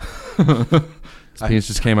back in. His penis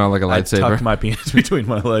just came out like a I lightsaber. tucked my penis between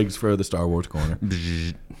my legs for the Star Wars corner.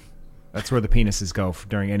 That's where the penises go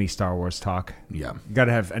during any Star Wars talk. Yeah. You got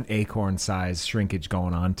to have an acorn size shrinkage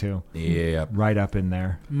going on too. Yeah. Right up in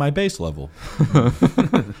there. My base level.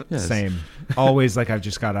 Yes. Same. Always like I've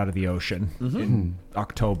just got out of the ocean in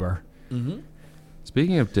October.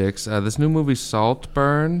 Speaking of dicks, this new movie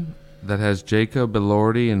Saltburn that has Jacob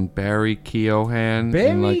Elordi and Barry Keoghan. Barry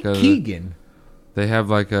in like Keoghan. They have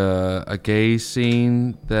like a gay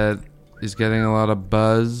scene that is getting a lot of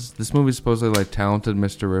buzz. This movie's supposedly like Talented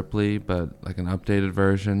Mr. Ripley, but like an updated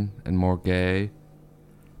version and more gay.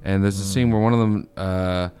 And there's a scene where one of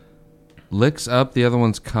them licks up the other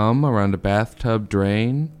one's cum around a bathtub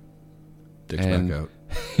drain. Dick's And- back out.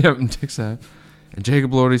 Yep, and dicks out. And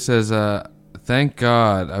Jacob Elordi says, "Thank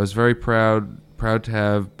God, I was very proud to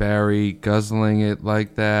have Barry guzzling it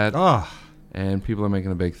like that." Oh, And people are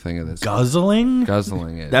making a big thing of this. Guzzling?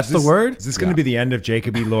 Guzzling it. That's the word? is this going to be the end of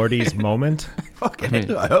Jacob E. Lordy's moment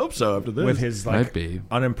Fucking I hope so after this. with his Might like be.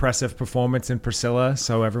 unimpressive performance in Priscilla?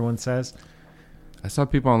 So everyone says. I saw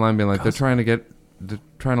people online being like, they're trying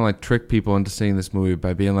to like trick people into seeing this movie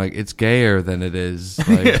by being like, it's gayer than it is.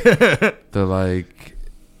 Like, they're like,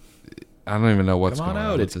 I don't even know what's Come on going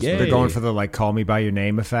out, on. with it's this gay. movie. They're going for the like "Call Me by Your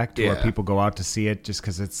Name" effect, where Yeah. people go out to see it just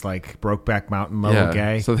because it's like Brokeback Mountain level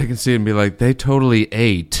gay. So they can see it and be like, they totally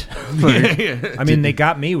ate. I mean, they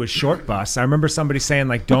got me with Short Bus. I remember somebody saying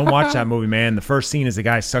like, "Don't watch that movie, man." The first scene is a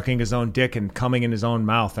guy sucking his own dick and coming in his own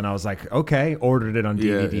mouth, and I was like, "Okay." Ordered it on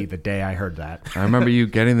DVD the day I heard that. I remember you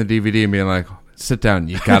getting the DVD and being like, sit down,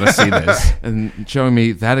 you gotta see this. And showing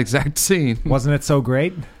me that exact scene. Wasn't it so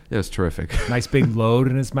great? It was terrific. Nice big load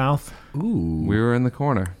in his mouth. Ooh. We were in the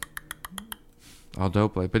corner. All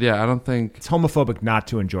dope like. But yeah, I don't think It's homophobic not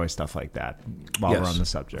to enjoy stuff like that while we're Yes, on the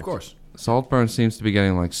subject. Of course. Saltburn seems to be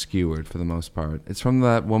getting like skewered for the most part. It's from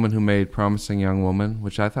that woman who made Promising Young Woman,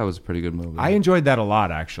 which I thought was a pretty good movie. I enjoyed that a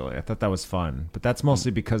lot, actually. I thought that was fun. But that's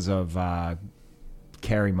mostly because of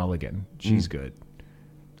Carrie Mulligan. She's good.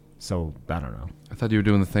 So, I don't know. I thought you were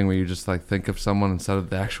doing the thing where you just like think of someone instead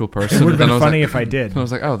of the actual person. It would have Then been I was funny like- if I did. I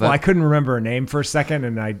was like, oh, that. Well, I couldn't remember her name for a second,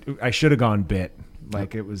 and I should have gone bit.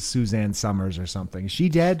 Like it was Suzanne Summers or something. Is she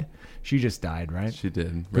dead? She just died, right? She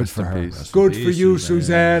did. Good Rest for in her. peace. Good in for peace, you,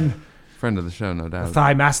 Suzanne. Suzanne. Friend of the show, no doubt.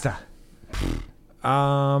 Thigh master.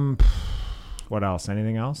 What else?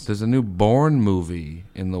 Anything else? There's a new Bourne movie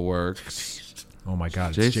in the works. Oh my God,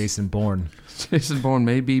 it's Jason- Jason Bourne. Jason Bourne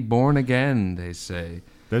may be born again, they say.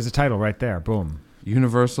 There's a title right there. Boom.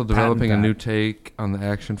 Universal developing a that. new take on the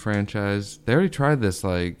action franchise. They already tried this.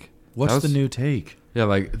 Like, What's that the was- new take? Yeah,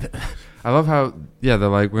 like I love how they're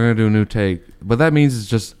like, we're gonna do a new take, but that means it's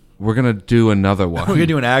just we're gonna do another one. We're gonna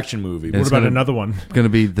do an action movie. What It's about gonna- another one? gonna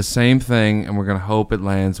be the same thing, and we're gonna hope it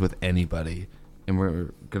lands with anybody, and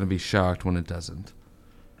we're gonna be shocked when it doesn't.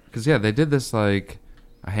 Because yeah, they did this like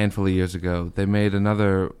a handful of years ago. They made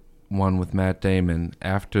another one with Matt Damon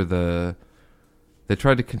after they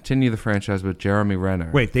tried to continue the franchise with Jeremy Renner.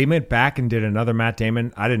 Wait, they went back and did another Matt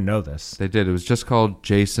Damon? I didn't know this. They did. It was just called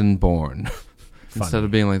Jason Bourne. Instead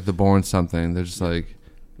of being like the Bourne something, they're just like,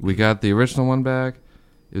 we got the original one back.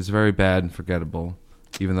 It was very bad and forgettable,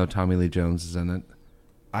 even though Tommy Lee Jones is in it.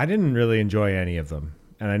 I didn't really enjoy any of them.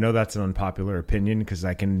 And I know that's an unpopular opinion because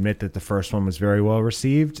I can admit that the first one was very well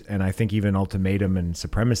received. And I think even Ultimatum and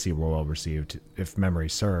Supremacy were well received, if memory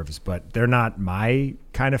serves. But they're not my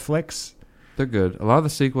kind of flicks. They're good. A lot of the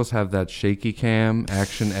sequels have that shaky cam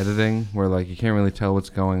action editing where like you can't really tell what's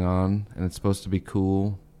going on, and it's supposed to be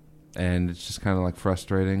cool, and it's just kind of like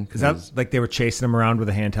frustrating. Is that like they were chasing him around with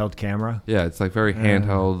a handheld camera? Yeah, it's like very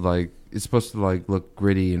handheld. Like it's supposed to like look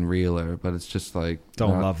gritty and realer, but it's just like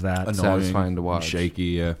Don't not love that. satisfying to watch. Shaky,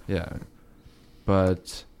 yeah. Yeah,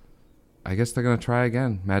 but I guess they're gonna try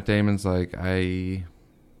again. Matt Damon's like, I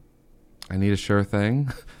need a sure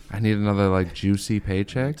thing. I need another like juicy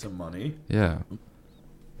paycheck. Some money. Yeah,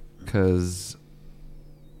 because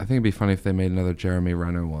I think it'd be funny if they made another Jeremy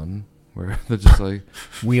Renner one where they're just like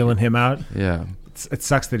Wheeling him out. Yeah. It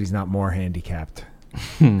sucks that he's not more handicapped.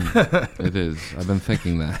 It is. I've been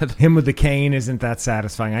thinking that. Him with the cane isn't that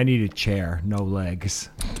satisfying. I need a chair, no legs.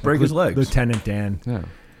 To break his legs. Lieutenant Dan. Yeah.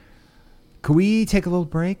 Could we take a little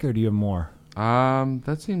break, or do you have more?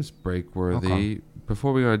 That seems break-worthy. Okay.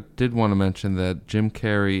 Before we go, I did want to mention that Jim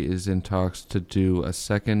Carrey is in talks to do a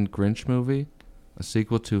second Grinch movie, a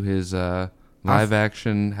sequel to his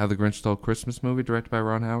live-action How the Grinch Stole Christmas movie directed by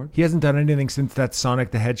Ron Howard. He hasn't done anything since that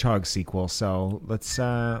Sonic the Hedgehog sequel, so let's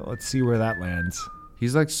see where that lands.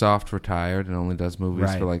 He's like soft retired and only does movies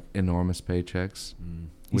Right. for like enormous paychecks.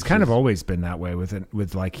 He's kind of always been that way with it.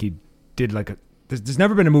 With like he did like a. There's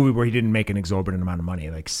never been a movie where he didn't make an exorbitant amount of money.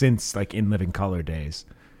 Like since like In Living Color days.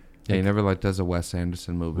 Yeah, he never like does a Wes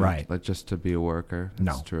Anderson movie, Right. Like just to be a worker.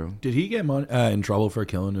 That's No. true. Did he get in trouble for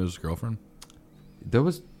killing his girlfriend? There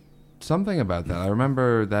was something about that. I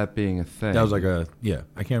remember that being a thing. That was like I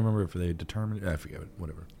can't remember if they determined. I forget it.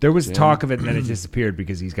 Whatever. There was talk of it, and then it disappeared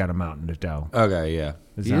because he's got a mountain to dough. Okay, yeah.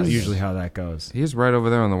 That's He not is- usually how that goes. He's right over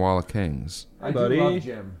there on the Wall of Kings. I buddy. do love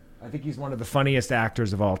Jim. I think he's one of the funniest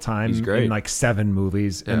actors of all time. He's great. In like 7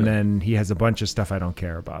 movies, and then he has a bunch of stuff I don't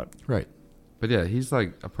care about. Right. But yeah, he's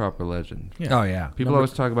like a proper legend. Yeah. Oh yeah, People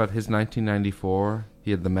always talk about his 1994.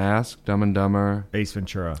 He had The Mask, Dumb and Dumber. Ace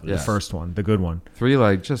Ventura, the Yes. first one, the good one. 3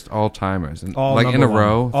 like just all-timers. And All like in a number one.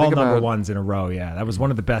 row. All Think number about- ones in a row. Yeah, that was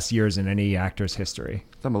one of the best years in any actor's history.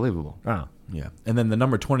 It's unbelievable. Oh, Yeah. And then the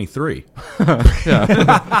number 23.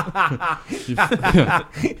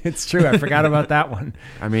 it's true. I forgot about that one.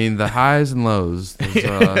 I mean, the highs and lows.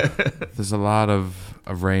 There's a lot of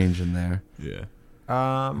range in there. Yeah.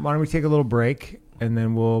 Why don't we take a little break, and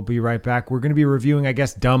then we'll be right back. We're going to be reviewing, I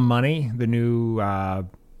guess, Dumb Money, the new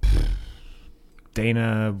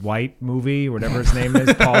Dana White movie, whatever his name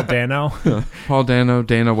is, Paul Dano. Paul Dano,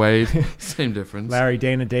 Dana Wade. Same difference. Larry,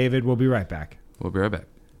 Dana, David. We'll be right back. We'll be right back.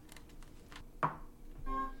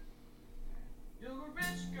 You're a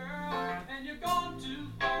rich girl and you're going too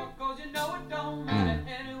far 'cause you know it don't matter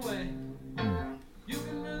anyway. You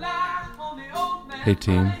can rely on the old man. Hey,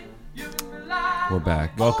 team. money. You can rely We're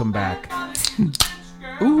back. Welcome back.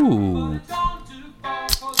 Ooh.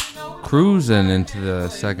 Cruising into the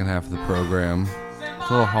second half of the program. It's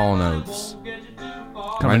a little Hall & Oates.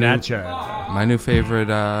 Coming new- at you. My new favorite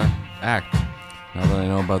act, now that I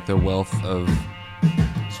know about their wealth of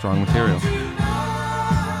strong material.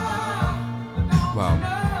 Wow.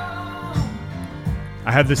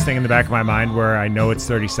 I have this thing in the back of my mind where I know it's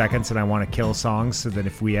 30 seconds and I want to kill songs so that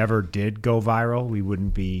if we ever did go viral, we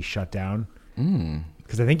wouldn't be shut down.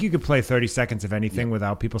 Because I think you could play 30 seconds of anything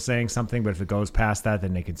without people saying something, but if it goes past that,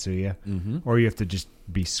 then they can sue you. Or you have to just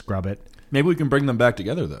scrub it. Maybe we can bring them back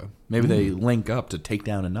together, though. Maybe they link up to take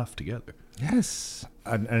down enough together. Yes.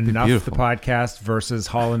 Enough beautiful. the podcast versus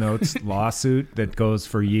Hall & Oates lawsuit that goes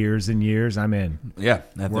for years and years. I'm in. Yeah.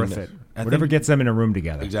 Worth it. Whatever gets them in a room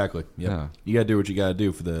together. Exactly. Yep. Yeah. You got to do what you got to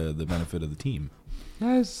do for the benefit of the team.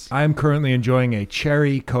 Yes. I'm currently enjoying a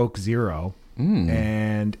cherry Coke Zero,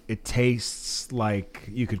 and it tastes like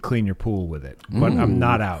you could clean your pool with it, but I'm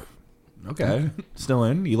not out. Okay. Still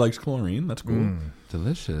in. He likes chlorine. That's cool.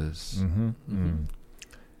 Delicious.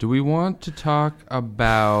 Do we want to talk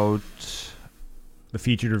about... The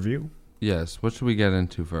featured review. Yes, what should we get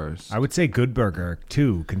into first? I would say Good Burger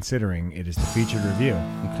 2, considering it is the featured review.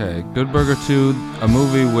 Okay, Good Burger 2, a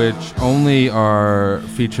movie which only our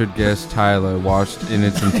featured guest Tyler watched in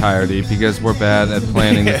its entirety because we're bad at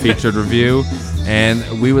planning the featured review,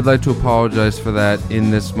 and we would like to apologize for that in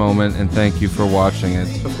this moment, and thank you for watching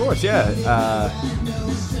it. Of course, yeah.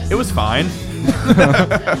 It was fine.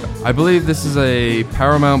 I believe this is a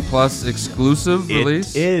Paramount Plus exclusive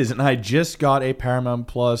release. It is, and I just got a Paramount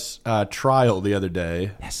Plus trial the other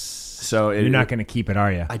day. Yes. So You're not going to keep it,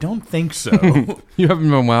 are you? I don't think so. You haven't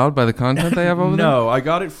been wowed by the content they have over there? No, I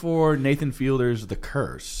got it for Nathan Fielder's The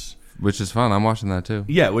Curse. Which is fun. I'm watching that too.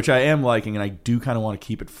 Yeah, which I am liking, and I do kind of want to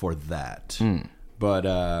keep it for that. But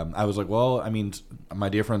I was like, well, I mean, my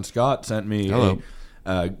dear friend Scott sent me Hello.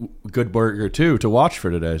 Good Burger 2 to watch for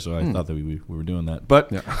today, so I thought that we were doing that. But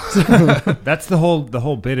That's the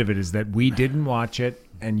whole bit of it, is that we didn't watch it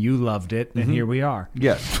and you loved it, and here we are.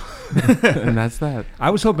 yes, And that's that.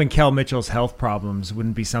 I was hoping Kel Mitchell's health problems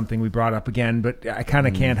wouldn't be something we brought up again, but I kind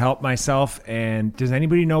of can't help myself. And does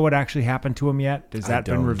anybody know what actually happened to him yet? Has that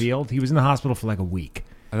been don't. revealed? He was in the hospital for like a week.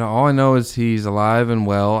 All I know is he's alive and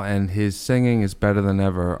well, and his singing is better than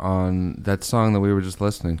ever on that song that we were just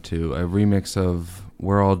listening to, a remix of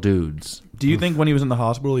We're All Dudes. Do you think when he was in the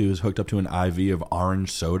hospital, he was hooked up to an IV of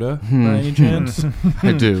orange soda by any chance?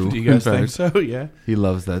 I do. Do you guys In think fact, so? Yeah. He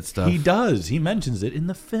loves that stuff. He does. He mentions it in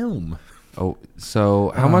the film. Oh,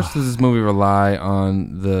 so how much does this movie rely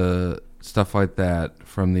on the stuff like that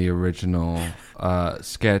from the original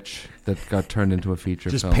sketch that got turned into a feature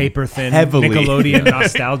Just film? paper thin Heavily. Nickelodeon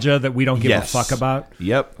nostalgia that we don't give Yes. a fuck about.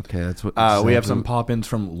 Yep. Okay, that's what We have some pop-ins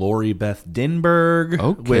from Lori Beth Dinberg,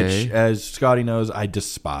 Okay. which, as Scotty knows, I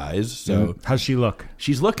despise. So How's she look?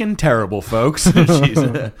 she's looking terrible, folks.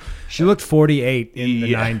 She's, She looked 48 in the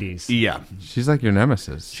yeah. 90s. Yeah. She's like your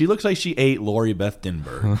nemesis. She looks like she ate Lori Beth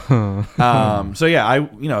Dinberg. So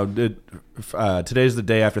yeah, today's the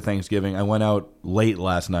day after Thanksgiving. I went out late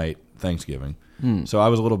last night, Thanksgiving. So I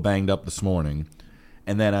was a little banged up this morning.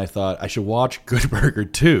 And then I thought I should watch Good Burger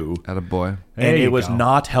 2. Attaboy. There And you it was go.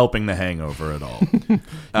 not helping the hangover at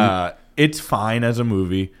all. It's fine as a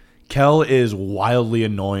movie. Kel is wildly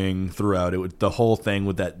annoying throughout it. The whole thing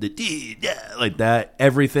with that, like that,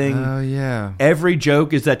 everything. Oh yeah. Every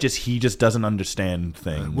joke is that he just doesn't understand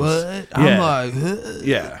things. What? Yeah.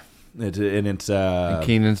 Yeah. It's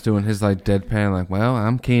Keenan's doing his like deadpan, like, well,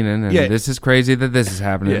 I'm Keenan, and Yeah. this is crazy that this is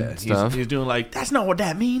happening. yeah, and stuff. he's doing like, that's not what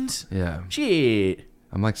that means. Yeah. Shit.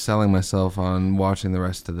 I'm like selling myself on watching the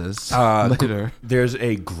rest of this Uh, later. There's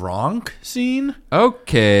a Gronk scene.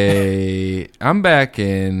 Okay, I'm back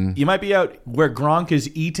in. You might be out where Gronk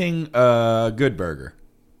is eating a Good Burger.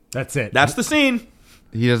 That's it. That's the scene.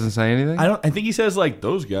 He doesn't say anything. I think he says like,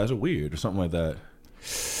 those guys are weird or something like that.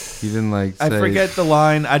 He didn't like. Say, I forget the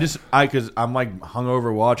line. Because I'm like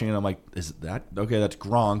hungover watching it. I'm like, is that okay? That's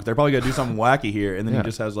Gronk. They're probably gonna do something wacky here, and then Yeah. he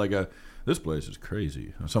just has like this place is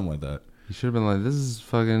crazy or something like that. He should have been like, this is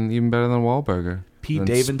fucking even better than Wahlburger. Pete Then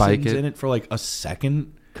Davidson's spike in it for like a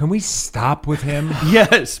second. Can we stop with him?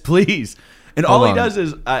 Yes, please. And Hold all he on. does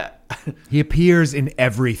is He appears in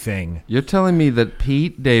everything. You're telling me that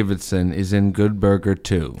Pete Davidson is in Good Burger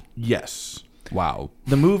 2? yes. Wow.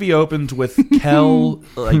 The movie opens with Kel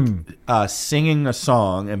singing a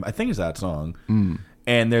song, and I think it's that song.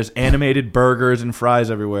 And there's animated burgers and fries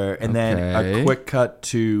everywhere, and then Okay. a quick cut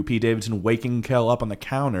to Pete Davidson waking Kel up on the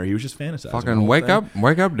counter. He was just fantasizing. the Fucking whole wake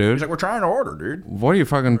thing. up, dude. He's like, we're trying to order, dude. What are you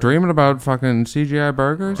fucking dreaming about? Fucking CGI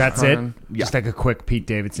burgers? That's it. Fucking- Just like a quick Pete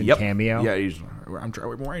Davidson Yep. cameo. Yeah, we're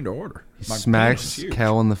trying to order. He My penis is smacks huge.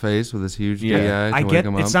 Kel in the face with his huge Yeah. DI to I wake get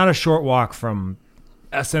him it's up. not a short walk from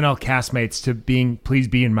SNL castmates to being please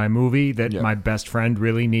be in my movie that Yeah. my best friend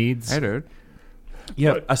really needs. Hey, dude.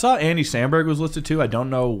 Yeah, I saw Andy Samberg was listed too. I don't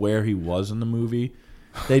know where he was in the movie.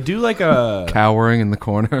 They do like a Cowering in the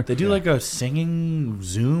corner. They do like a singing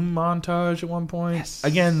Zoom montage at one point.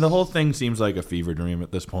 Again, the whole thing seems like a fever dream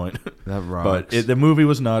at this point. That rocks. But the movie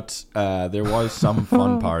was nuts. There was some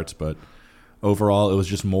fun parts, but overall, it was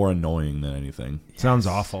just more annoying than anything. Sounds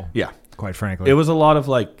awful. Yeah, Quite frankly. it was a lot of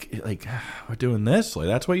like we're doing this. Like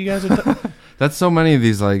that's what you guys are doing. That's so many of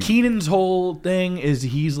these, like, Keenan's whole thing is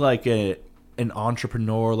he's like an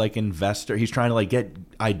entrepreneur, like investor. He's trying to like get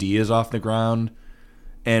ideas off the ground,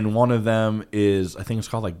 and one of them is I think it's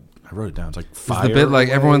called like I wrote it down. It's like it's fire. the bit like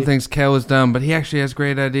away. everyone thinks Kel is dumb, but he actually has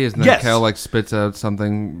great ideas. And then Yes. Kel like spits out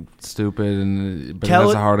something stupid, but Kel- it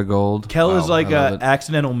has a heart of gold. Kel Wow, is like I love a it.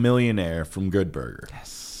 accidental millionaire from Good Burger.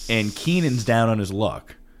 Yes. And Keenan's down on his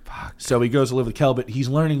luck. So he goes to live with Kel, but he's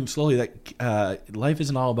learning slowly that life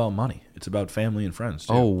isn't all about money. It's about family and friends,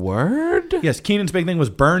 too. Oh, word? Yes, Keenan's big thing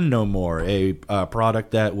was Burn No More, a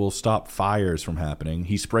product that will stop fires from happening.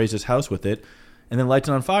 He sprays his house with it and then lights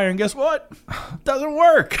it on fire, and guess what? Doesn't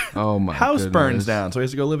work. Oh, my House goodness. burns down, so he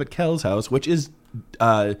has to go live at Kel's house, which is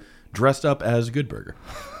dressed up as Good Burger.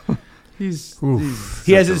 He's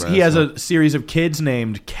He has a series of kids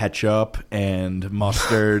named Ketchup and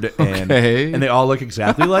Mustard, Okay. and they all look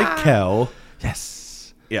exactly like Kel. Yes.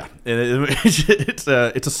 Yeah, it's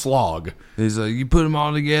a slog. He's like, you put them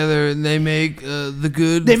all together and they make the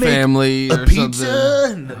good They make family a or pizza?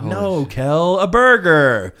 something. No, Kel, a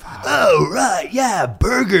burger. Oh right, yeah,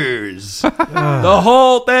 burgers. The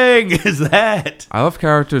whole thing is that. I love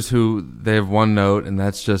characters who they have one note, and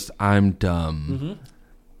that's just, I'm dumb.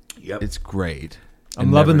 Yep. It's great. I'm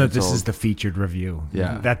It loving never that gets this old. is the featured review.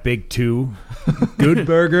 Yeah. That big 2. Good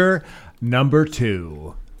Burger number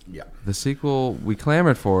 2. Yeah. The sequel, we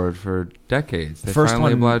clamored for it for decades. They First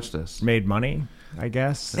finally one obliged us. Made money, I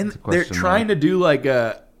guess. And a they're question trying mark. to do like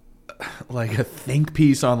a think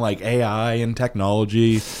piece on like AI and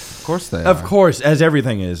technology. Of course they Of are. course, as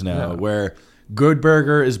everything is now, Yeah. where Good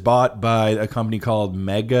Burger is bought by a company called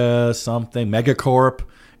Megacorp,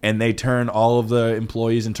 and they turn all of the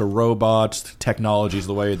employees into robots. Technology's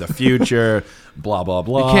the way of the future. Blah blah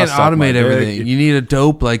blah. You can't Suck my automate dick. everything. You need a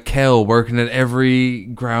dope like Kel working at every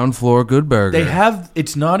ground floor Good Burger. They have.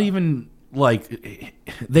 It's not even like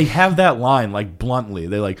they have that line like bluntly.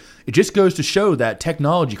 They like it just goes to show that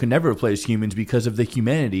technology can never replace humans because of the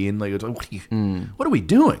humanity. And like, it's like what are we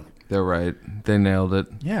doing? They're right. They nailed it.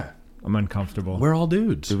 Yeah, I'm uncomfortable. we're all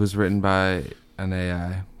dudes. It was written by an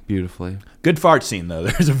AI beautifully. Good fart scene though.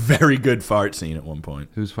 There's a very good fart scene at one point.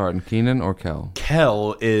 Who's farting, Keenan or Kel?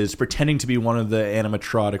 Kel is pretending to be one of the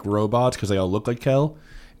animatronic robots because they all look like Kel,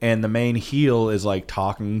 and the main heel is like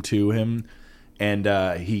talking to him, and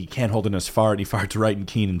he can't hold in his fart. He farts right in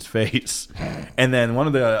Keenan's face, and then one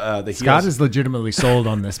of the Scott heels, is legitimately sold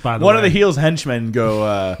on this. By the one way, of the heels henchmen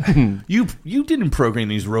go, you didn't program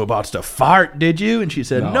these robots to fart, did you? And she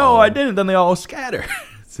said, no, I didn't. Then they all scatter.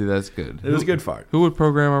 See, that's good. It was a good fart. Who would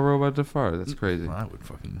program a robot to fart? That's crazy. I would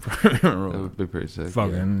fucking. That would be pretty sick.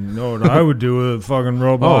 fucking know what I would do with a fucking Oh,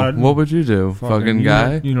 robot. what would you do? Fucking you guy?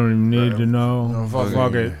 don't- You don't even need to know.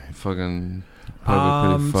 Fuck it. Fucking.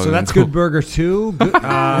 probably pretty So fucking that's cool. Good Burger 2.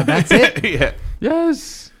 That's it. Yeah.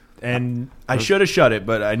 Yes. And I should have shut it,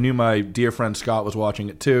 but I knew my dear friend Scott was watching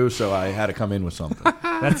it too, so I had to come in with something.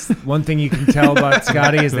 that's one thing you can tell about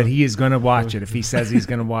Scotty is that he is going to watch it if he says he's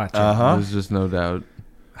going to watch it. There's just no doubt.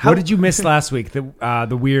 What did you miss last week?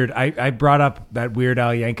 The weird. I brought up that Weird Al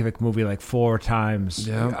Yankovic movie like 4 times.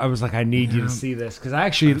 Yeah. I was like, I need you to see this because I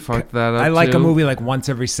actually fucked that up, I like too. a movie like once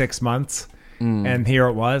every 6 months, and here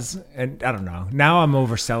it was. And I don't know. Now I'm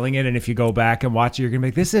overselling it, and if you go back and watch it, you're gonna be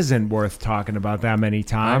like, this isn't worth talking about that many I'm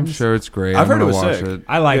times. sure it's great. I've I'm heard it gonna was watch sick. it.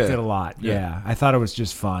 I liked Yeah. it a lot. Yeah, I thought it was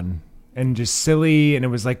just fun and just silly, and it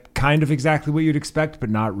was like kind of exactly what you'd expect, but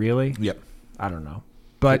not really. Yep. I don't know.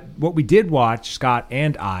 But what we did watch, Scott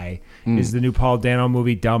and I, is the new Paul Dano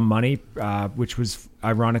movie Dumb Money, which was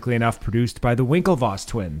ironically enough produced by the Winklevoss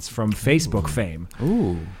twins from Facebook fame.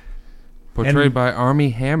 Ooh. Portrayed by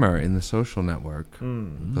Armie Hammer in The Social Network.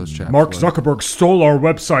 Those chaps. Mark were. Zuckerberg stole our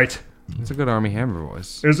website. It's a good Armie Hammer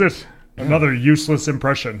voice. Is it? Another useless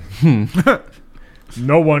impression.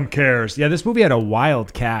 No one cares. Yeah, this movie had a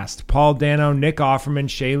wild cast. Paul Dano, Nick Offerman,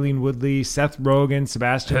 Shailene Woodley, Seth Rogen,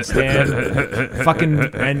 Sebastian Stan,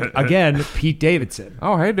 and again, Pete Davidson.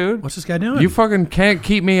 Oh, hey, dude. What's this guy doing? You fucking can't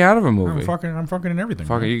keep me out of a movie. I'm fucking in everything.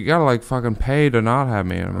 Fucking, you gotta like fucking pay to not have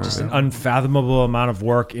me in a movie. Unfathomable amount of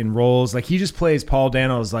work in roles. Like he just plays Paul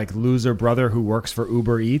Dano's like loser brother who works for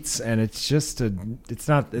Uber Eats, and it's just it's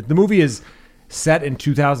not. The movie is set in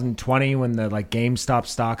 2020 when the like GameStop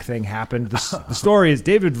stock thing happened. The story is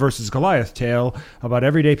David versus Goliath tale about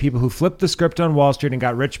everyday people who flipped the script on Wall Street and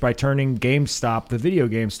got rich by turning GameStop, the video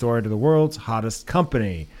game store, into the world's hottest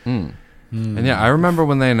company. And yeah, I remember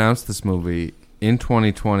when they announced this movie in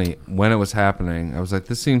 2020 when it was happening. I was like,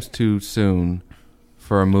 this seems too soon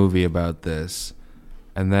for a movie about this.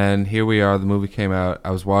 And then here we are. The movie came out.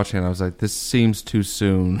 I was watching it. I was like, this seems too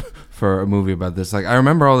soon for a movie about this. Like, I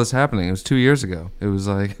remember all this happening. It was 2 years ago. It was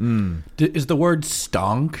like, Is the word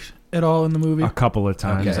stonk at all in the movie? A couple of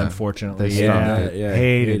times, Okay. unfortunately. They stopped it.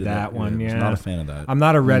 Hated that one. Was Yeah, not a fan of that. I'm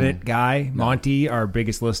not a Reddit guy. Monty, our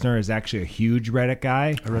biggest listener, is actually a huge Reddit guy.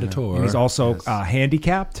 A Redditor. And he's also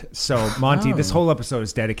handicapped. So, Monty, this whole episode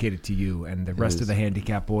is dedicated to you and the rest of the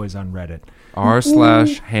handicap boys on Reddit.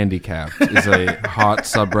 r/handicapped is a hot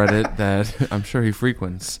subreddit that I'm sure he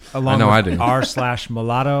frequents. Along I know with I do.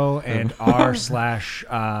 r/mulatto and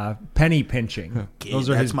r/penny pinching. Those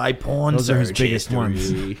are his my porn. those are his search biggest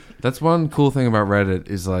history. ones. That's one cool thing about Reddit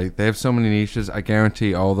is like they have so many niches. I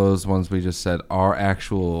guarantee all those ones we just said are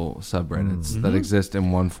actual subreddits that exist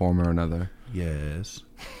in one form or another. Yes.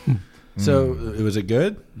 So was it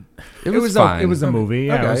good? It was fine. It was a movie.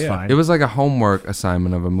 Yeah, Okay, it was yeah. fine. It was like a homework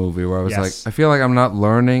assignment of a movie where I was Yes. like, I feel like I'm not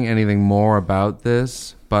learning anything more about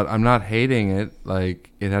this, but I'm not hating it.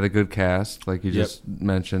 Like it had a good cast, like you just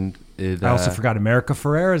mentioned. It. I also forgot America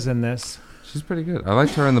Ferrera's in this. She's pretty good. I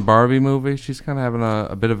liked her in the Barbie movie. She's kind of having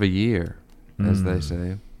a bit of a year, as they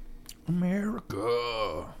say.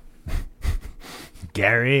 America.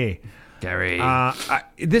 Gary.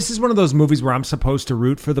 This is one of those movies where I'm supposed to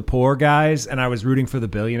root for the poor guys, and I was rooting for the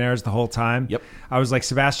billionaires the whole time. Yep. I was like,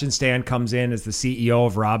 Sebastian Stan comes in as the CEO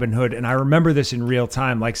of Robinhood, and I remember this in real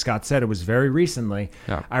time. Like Scott said, it was very recently.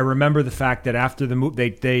 Yeah. I remember the fact that after the move,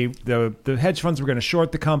 the hedge funds were going to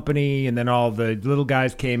short the company, and then all the little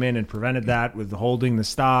guys came in and prevented that with holding the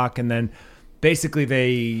stock, and then basically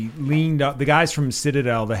they leaned up. The guys from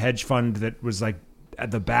Citadel, the hedge fund that was like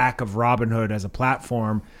at the back of Robinhood as a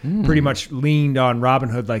platform, pretty much leaned on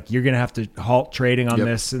Robinhood, like, you're going to have to halt trading on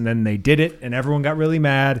this. And then they did it, and everyone got really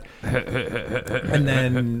mad. And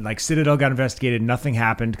then, like, Citadel got investigated. Nothing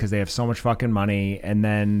happened because they have so much fucking money. And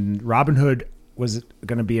then Robinhood was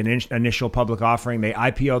going to be an initial public offering. They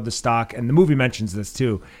IPO'd the stock, and the movie mentions this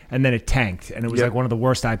too. And then it tanked, and it was like one of the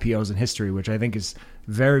worst IPOs in history, which I think is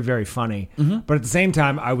very, very funny. But at the same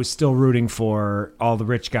time, I was still rooting for all the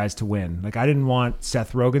rich guys to win. Like, I didn't want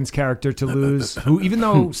Seth Rogen's character to lose, who, even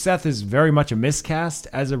though Seth is very much a miscast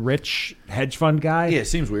as a rich hedge fund guy, Yeah, it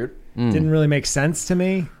seems weird. didn't really make sense to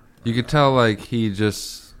me. You could tell, like, he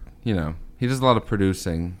just, he does a lot of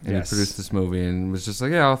producing, and Yes. he produced this movie and was just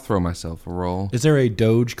like, yeah, I'll throw myself a role. Is there a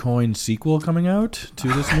Dogecoin sequel coming out to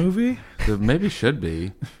this movie? There maybe should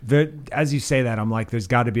be. As you say that, I'm like, there's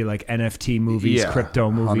got to be like NFT movies, Yeah, crypto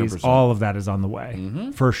movies. 100%. All of that is on the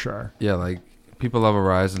way, for sure. Yeah, like, people love a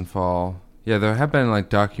rise and fall. Yeah, there have been, like,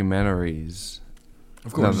 documentaries.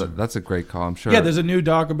 Of course. No, that's a great call, I'm sure. Yeah, there's a new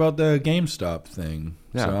doc about the GameStop thing.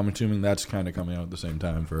 Yeah. So I'm assuming that's kind of coming out at the same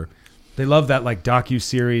time for... They love that like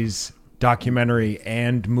docuseries, documentary,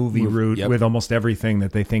 and movie route Yep. with almost everything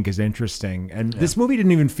that they think is interesting. And this movie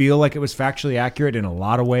didn't even feel like it was factually accurate in a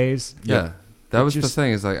lot of ways. Yeah, that was the just-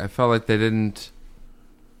 thing. Is like I felt like they didn't.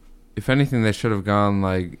 If anything, they should have gone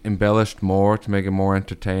like embellished more to make it more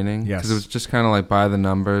entertaining. Yes. because it was just kind of like by the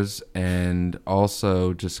numbers, and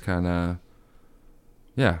also just kind of,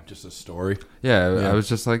 yeah, Just a story. yeah. Yeah. I was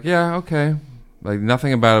just like, yeah, okay. Like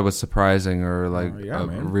nothing about it was surprising or like yeah, a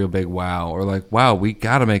man. real big wow or like wow, we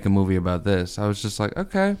got to make a movie about this. I was just like,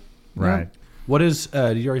 okay, Right. What is,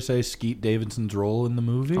 did you already say Skeet Davidson's role in the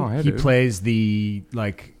movie? Oh, I He do. plays the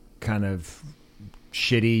like kind of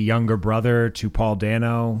shitty younger brother to Paul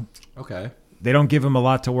Dano. Okay. They don't give him a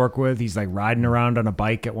lot to work with. He's like riding around on a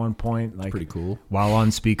bike at one point, like Pretty cool. while on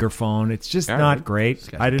speakerphone. It's just Yeah, not great.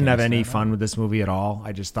 got I didn't have gas any now. fun with this movie at all.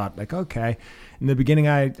 I just thought like, okay. In the beginning,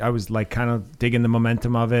 I was like kind of digging the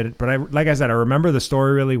momentum of it, but like I said, I remember the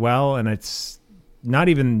story really well, and it's not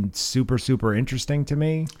even super, super interesting to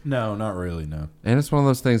me. No, not really, no. And it's one of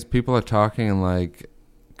those things people are talking in like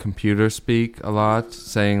computer speak a lot,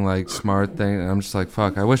 saying like smart things, and I'm just like,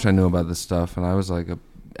 fuck, I wish I knew about this stuff, and I was like a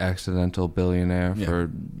accidental billionaire Yeah.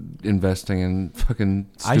 for investing in fucking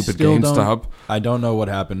I stupid still GameStop. I don't know what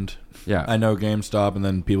happened. Yeah. I know GameStop, and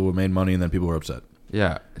then people made money, and then people were upset.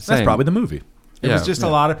 Yeah, That's same. probably the movie. It Yeah. was just a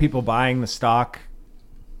lot of people buying the stock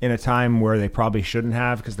in a time where they probably shouldn't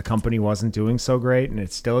have because the company wasn't doing so great, and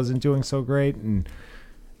it still isn't doing so great. And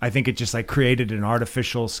I think it just like created an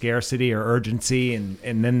artificial scarcity or urgency, and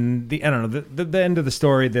then I don't know, the end of the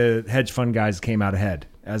story, the hedge fund guys came out ahead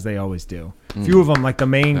as they always do. A few of them, like the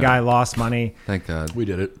main guy, lost money. Thank God. We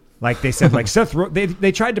did it. Like they said, like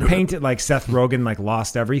they tried to paint it like Seth Rogen like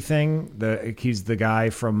lost everything. He's the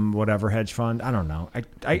guy from whatever hedge fund. I don't know.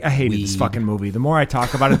 I hated this fucking movie. The more I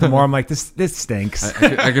talk about it, the more I'm like, this stinks.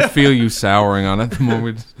 I could feel you souring on it the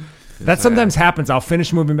moment. That sometimes happens. I'll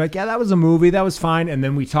finish a movie and be like, yeah, that was a movie. That was fine. And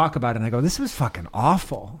then we talk about it and I go, this was fucking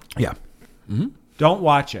awful. Yeah. Don't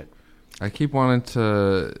watch it. I keep wanting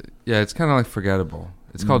to. Yeah, it's kind of like forgettable.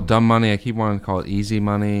 It's called Dumb Money. I keep wanting to call it Easy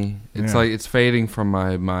Money. It's Yeah. like it's fading from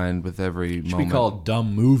my mind with every It should moment. be called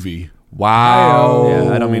Dumb Movie. Wow.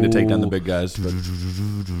 Yeah, I don't mean to take down the big guys, but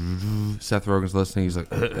Seth Rogen's listening. He's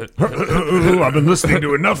like, I've been listening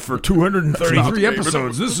to enough for 233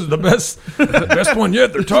 episodes. This is the best one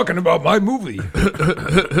yet. They're talking about my movie.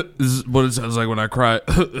 this is what it sounds like when I cry.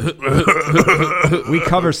 We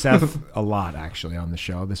cover Seth a lot, actually, on the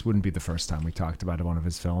show. This wouldn't be the first time we talked about one of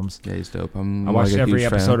his films. Yeah, he's dope. I'm I watched like a every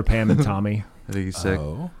huge episode fan. of Pam and Tommy. I think he's sick.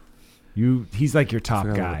 oh. He's like your top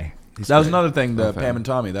Forgot guy. He's That was great. another thing, the I'm a fan. Pam and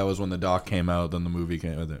Tommy. That was when the doc came out, then the movie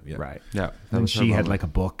came out. Yeah. Right. Yeah. that And was her she had moment. like a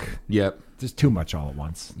book. Yep. Just too much all at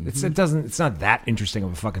once. It's not that interesting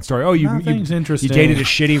of a fucking story. Oh, you Nothing's interesting. You dated a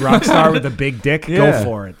shitty rock star with a big dick. Yeah. Go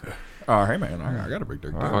for it. Oh, hey, man, I got a big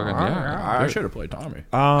dick. Fucking, yeah. I should have played Tommy.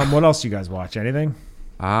 What else you guys watch? Anything?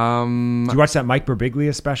 Did you watch that Mike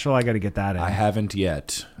Birbiglia special? I got to get that in. I haven't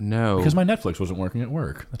yet. No. Because my Netflix wasn't working at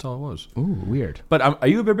work. That's all it was. Ooh, weird. But are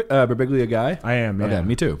you a Birbiglia guy? I am. Yeah. Okay,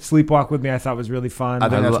 me too. Sleepwalk with Me. I thought was really fun. I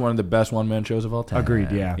think that's lo- one of the best one-man shows of all time.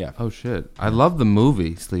 Agreed, yeah. Yeah. Oh shit! I love the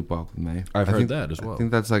movie Sleepwalk with Me. I've I heard think, that as well. I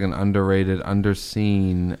think that's like an underrated,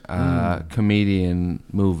 underseen comedian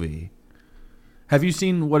movie. Have you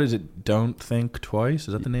seen, what is it, Don't Think Twice?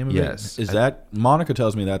 Is that the name of Yes. it? Is that, Monica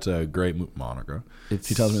tells me that's a great movie. Monica.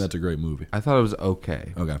 She tells me that's a great movie. I thought it was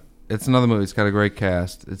okay. Okay. It's another movie. It's got a great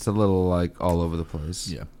cast. It's a little like all over the place.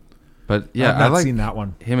 Yeah. But yeah, I've I not like seen that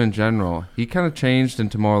one. him in general. He kind of changed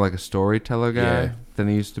into more like a storyteller guy Yeah. than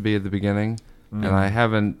he used to be at the beginning. And I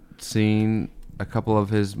haven't seen a couple of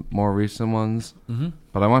his more recent ones,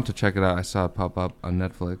 but I want to check it out. I saw it pop up on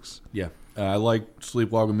Netflix. Yeah. I like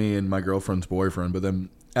Sleepwalk with Me and My Girlfriend's Boyfriend, but then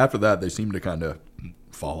after that, they seem to kind of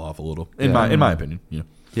fall off a little, in my opinion. Yeah.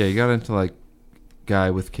 Yeah, you got into like guy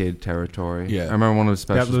with kid territory. Yeah. I remember one of his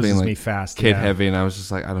That specials being loses like me fast. kid yeah. heavy, and I was just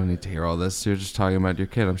like, I don't need to hear all this. You're just talking about your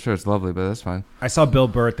kid. I'm sure it's lovely, but that's fine. I saw Bill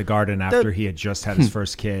Burr at the Garden after he had just had his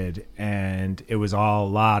first kid, and it was all a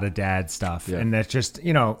lot of dad stuff. Yeah. And that's just,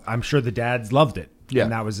 I'm sure the dads loved it. Yeah.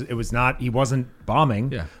 And it was not, he wasn't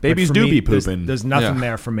bombing. Yeah. But Babies for do me, be there's- pooping. There's nothing Yeah.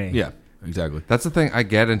 there for me. Yeah, exactly. That's the thing I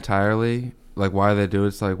get entirely. Like why they do it.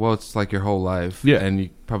 It's like, well, it's like your whole life. Yeah. And you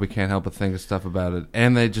probably can't help but think of stuff about it.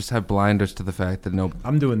 And they just have blinders to the fact that no,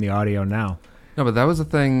 I'm doing the audio now. but that was the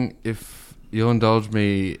thing. If you'll indulge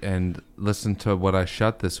me and listen to what I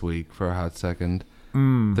shut this week for a hot second,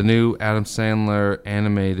 the new Adam Sandler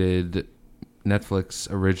animated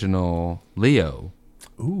Netflix original Leo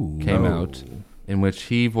came out, in which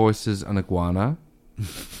he voices an iguana,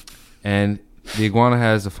 and the iguana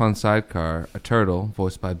has a fun sidecar, a turtle,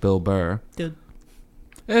 voiced by Bill Burr. Dude,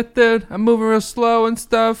 I'm moving real slow and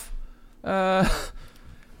stuff.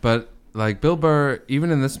 But like Bill Burr,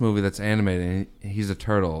 even in this movie that's animated, he's a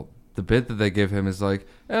turtle. The bit that they give him is like,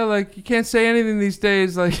 like you can't say anything these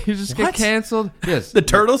days. Like you just get canceled. Yes, The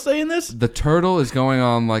turtle saying this? the turtle is going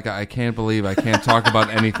on like I can't believe I can't talk about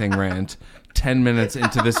anything rant. 10 minutes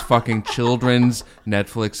into this fucking children's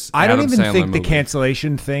Netflix I don't Adam even Sandler think movie. the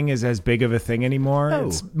cancellation thing is as big of a thing anymore.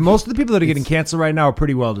 Most of the people that are getting canceled right now are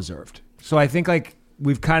pretty well deserved. So I think like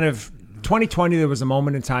we've kind of 2020 there was a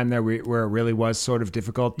moment in time there where it really was sort of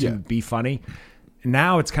difficult to be funny.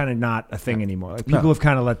 Now it's kind of not a thing anymore. Like people have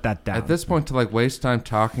kind of let that down. At this point, to like waste time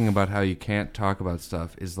talking about how you can't talk about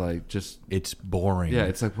stuff is like just It's boring. yeah.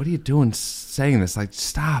 It's like, what are you doing saying this? Like,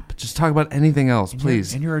 stop. Just talk about anything else,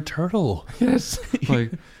 please. And you're a turtle. Yes.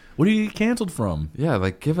 Like, What do you get canceled from? yeah.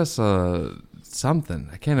 Like, give us something.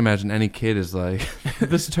 I can't imagine any kid is like,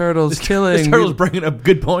 this turtle's killing. This turtle's bringing up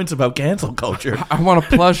good points about cancel culture. I want a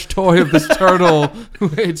plush toy of this turtle who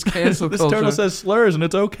hates cancel This culture. turtle says slurs and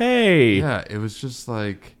it's okay. Yeah, it was just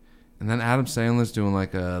like, and then Adam Sandler's doing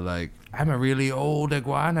like I'm a really old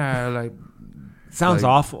iguana, like Sounds like-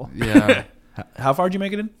 awful. yeah, How far did you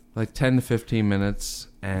make it in? like 10 to 15 minutes,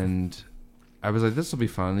 and I was like, this will be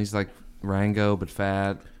fun. He's like Rango but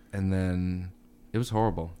fat, and then it was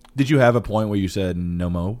horrible. Did you have a point where you said no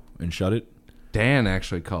mo and shut it? Dan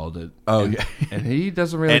actually called it. Oh, and, yeah. and he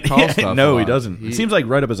doesn't really call stuff. no, a he lot. doesn't. It seems like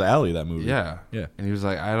right up his alley, that movie. yeah, Yeah. And he was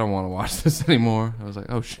like, I don't want to watch this anymore. I was like,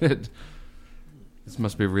 oh shit, this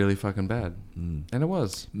must be really fucking bad, and it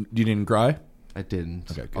was. You didn't cry? I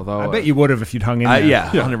didn't. Okay, good. Although I bet you would have if you'd hung in there. Yeah,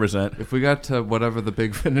 100%. if we got to whatever the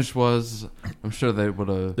big finish was, I'm sure they would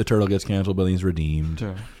have. The turtle gets canceled, but he's redeemed.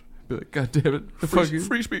 Be like, God damn it! The fucking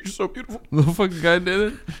Free speech is so beautiful. the fucking guy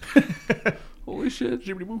did it. Holy shit!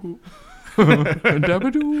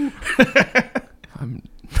 Dabadoo. I'm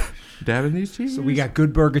dabbing these cheese. So we got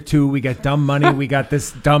Good Burger 2, we got Dumb Money, we got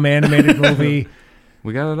this dumb animated movie.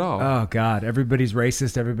 we got it all. Oh God, everybody's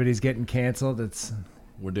racist, everybody's getting canceled.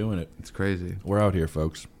 We're doing it. It's crazy. We're out here,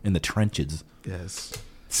 folks. In the trenches. Yes.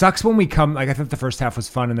 Sucks when we come, like I thought the first half was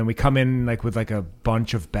fun, and then we come in like with like a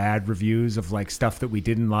bunch of bad reviews of like stuff that we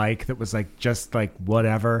didn't like, that was like just like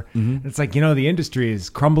whatever. It's like, the industry is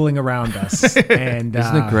crumbling around us, and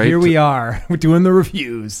Isn't it great here to- we are, we're doing the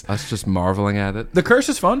reviews. Us just marveling at it. The Curse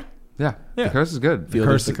is fun. Yeah. Yeah. The curse is good. Feel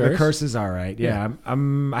The Curse? curse is all right. Yeah,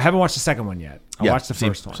 I haven't watched the second one yet. I watched the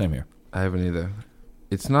first one. Same here. I haven't either.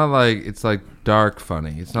 It's not like it's like dark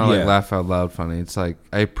funny. It's not like Yeah. laugh out loud funny. It's like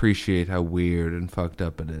I appreciate how weird and fucked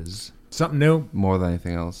up it is Something new, more than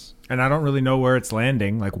anything else. and I don't really know where it's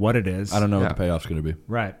landing, like what it is. I don't know Yeah. what the payoff's going to be,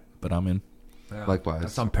 Right. but I'm in. Likewise.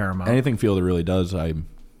 That's on Paramount. Anything Fielder really does, I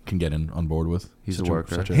can get on board with. He's Such a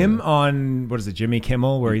worker. Him on what is it, Jimmy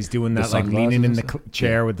Kimmel, where he's doing that like sunglasses leaning in and the stuff?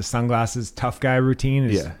 chair with the sunglasses, tough guy routine.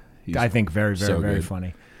 Is, Yeah, he's I think very, very, so very good.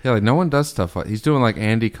 funny. Yeah, like no one does stuff like he's doing like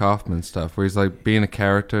Andy Kaufman stuff where he's like being a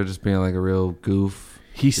character, just being like a real goof.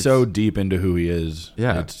 He's so deep into who he is.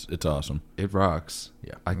 Yeah. It's awesome. It rocks.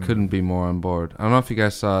 Yeah. I couldn't be more on board. I don't know if you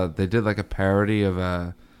guys saw they did like a parody of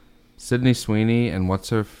Sydney Sweeney and what's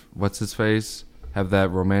his face have that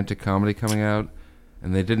romantic comedy coming out,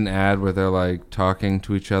 and they did an ad where they're like talking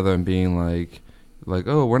to each other and being like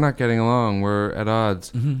oh, we're not getting along, we're at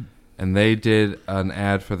odds. And they did an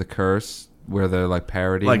ad for The Curse where they're like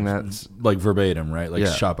parodying that. Like verbatim, right? Like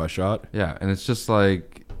Yeah. shot by shot. Yeah, and it's just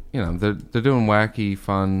like, they're doing wacky,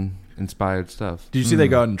 fun, inspired stuff. Did you see they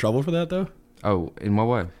got in trouble for that though? Oh, in what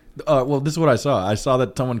way? Well, this is what I saw. I saw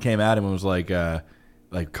that someone came at him and was like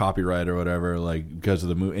copyright or whatever, like because of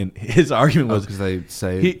the movie. And his argument was Because they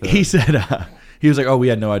say he said He was like, "Oh, we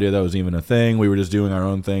had no idea that was even a thing. We were just doing our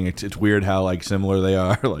own thing. It's weird how like similar they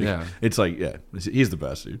are. Like, Yeah. it's like, yeah, he's the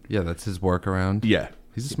best, dude. Yeah, that's his workaround. Yeah,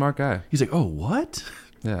 He's a smart guy. he's like, oh, what?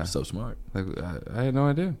 Yeah. So smart. Like, I had no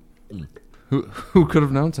idea. Who could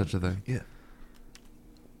have known such a thing? Yeah.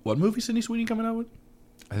 What movie is Sydney Sweeney coming out with?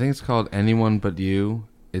 I think it's called Anyone But You.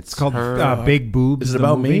 It's called her. Big Boobs. Is it the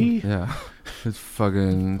about movie. me? Yeah. It's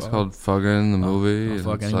fucking. It's called Fuggin' the movie. and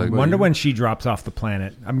fuck it's Anyone like, But Wonder when she drops off the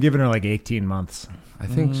planet. I'm giving her like 18 months. I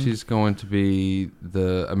think she's going to be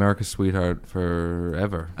the America's sweetheart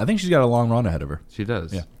forever. I think she's got a long run ahead of her. She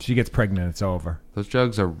does. Yeah. She gets pregnant, it's over. Those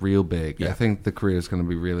jugs are real big. Yeah. I think the career is going to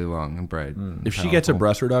be really long and bright. If she gets a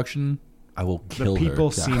breast reduction, I will kill The her. people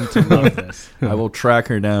seem to love this. I will track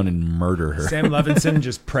her down and murder her. Sam Levinson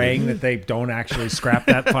just praying that they don't actually scrap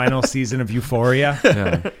that final season of Euphoria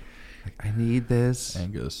Yeah. Like, I need this.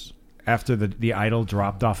 Angus. after the idol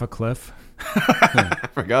dropped off a cliff. I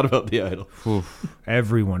forgot about the idol. Oof.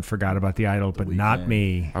 Everyone forgot about the idol, but not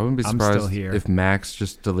me. I wouldn't be I'm still surprised here. if Max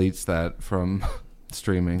just deletes that from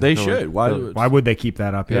streaming. They They're should. like- Why would they keep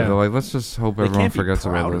that up? Yeah, they're like, let's just hope everyone can't be forgets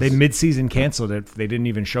proud about of They this. mid-season canceled it. They didn't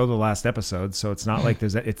even show the last episode, so it's not like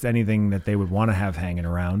it's anything that they would want to have hanging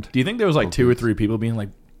around. Do you think there was like 2 or 3 people being like,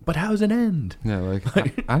 but how's it end? Yeah, like,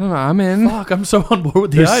 I don't know. I'm in. Fuck, I'm so on board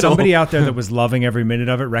with the There's idol. somebody out there that was loving every minute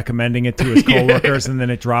of it, recommending it to his coworkers, and then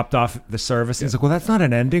it dropped off the service. He's like, well, that's not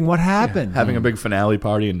an ending. What happened? having a big finale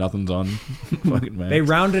party and nothing's on. Fucking man. They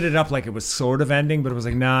rounded it up like it was sort of ending, but it was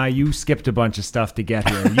like, nah, you skipped a bunch of stuff to get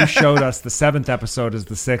here. You showed us the 7th episode is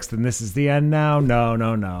the 6th, and this is the end now?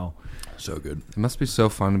 No. so good. It must be so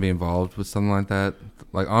fun to be involved with something like that.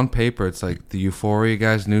 Like, on paper, it's like the Euphoria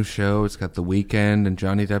guy's new show. It's got The Weeknd and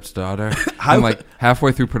Johnny Depp's daughter. And like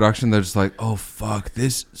halfway through production, they're just like, "Oh fuck,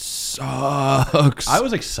 this sucks." I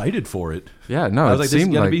was excited for it. Yeah, no, I was it like, this is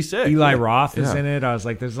seemed gonna like be sick. Eli Roth is Yeah. in it. I was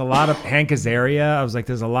like, there's a lot of Hank Azaria. I was like,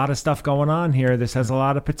 there's a lot of stuff going on here. This has a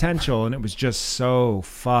lot of potential, and it was just so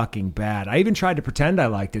fucking bad. I even tried to pretend I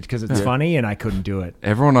liked it because it's funny, and I couldn't do it.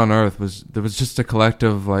 everyone on Earth was just a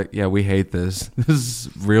collective like, yeah, we hate this. This is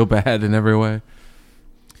real bad in every way.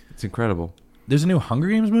 It's incredible. There's a new Hunger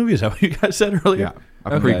Games movie. Is that what you guys said earlier? Yeah,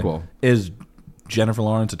 a prequel. Is Jennifer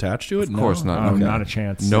Lawrence attached to it? Of course not. Oh, Okay. not a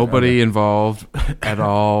chance. Nobody involved at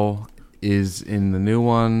all is in the new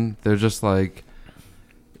one. They're just like,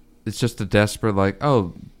 it's just a desperate like,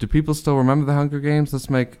 oh, do people still remember the Hunger Games? Let's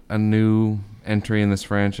make a new entry in this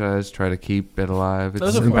franchise. Try to keep it alive. It's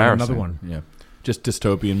Those are embarrassing. Another one. Yeah. Just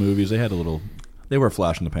dystopian movies. They were a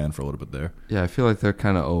flash in the pan for a little bit there. Yeah, I feel like they're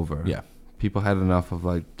kind of over. Yeah. People had enough of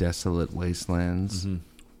like desolate wastelands.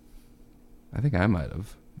 I think I might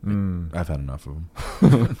have. I've had enough of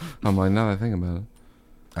them. I'm like, now that I think about it.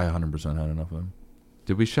 I 100% had enough of them.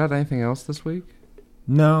 Did we shut anything else this week?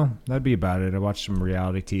 No, that'd be about it. I watched some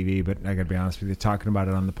reality TV, but I gotta be honest with you, talking about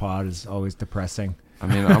it on the pod is always depressing. I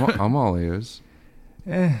mean, I'm all ears.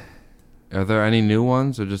 Eh. Are there any new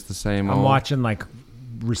ones or just the same I'm old? watching like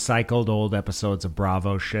recycled old episodes of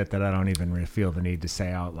Bravo shit that I don't even really feel the need to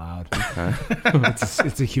say out loud. Okay.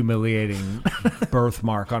 It's a humiliating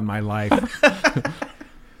birthmark on my life.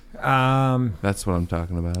 That's what I'm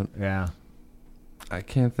talking about. Yeah. I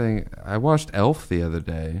can't think. I watched Elf the other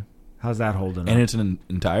day. How's that holding And up? it's an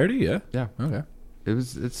entirety, yeah? Yeah. Okay.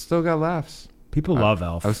 It's still got laughs. People love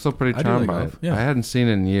Elf. I was still pretty I do charmed like by Elf, it. yeah. I hadn't seen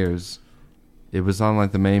it in years. It was on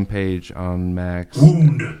like the main page on Max.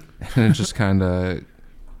 And it just kind of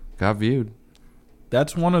got viewed.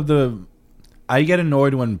 That's one of the... I get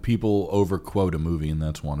annoyed when people overquote a movie, and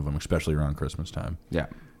that's one of them, especially around Christmas time. Yeah.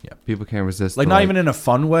 Yeah. People can't resist. Like, the, not even in a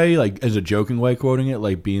fun way, like, as a joking way, quoting it,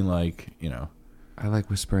 like, being like, you know... I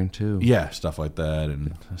like whispering too. Yeah, stuff like that,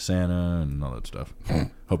 and Santa, and all that stuff.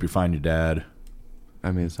 Hope you find your dad.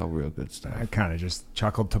 I mean, it's all real good stuff. I kind of just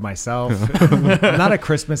chuckled to myself. I'm not a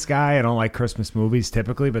Christmas guy. I don't like Christmas movies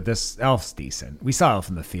typically, but this Elf's decent. We saw Elf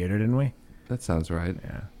in the theater, didn't we? That sounds right.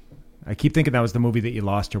 Yeah. I keep thinking that was the movie that you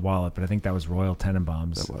lost your wallet, but I think that was Royal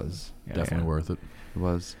Tenenbaums. That was. Yeah, Definitely yeah. worth it. It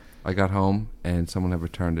was. I got home and someone had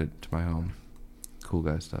returned it to my home. Cool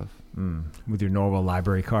guy stuff. With your Norwell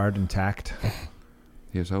library card intact.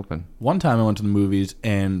 Here's hoping. One time I went to the movies,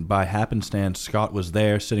 and by happenstance, Scott was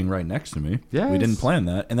there sitting right next to me. Yes. We didn't plan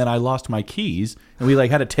that. And then I lost my keys, and we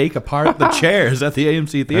like had to take apart the chairs at the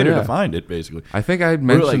AMC theater Yeah. to find it, basically. I think I had We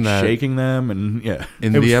were mentioned like that shaking them, and yeah.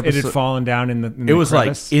 in It the had episode. fallen down in the It was like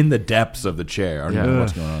crevice. in the depths of the chair. I don't Yeah. know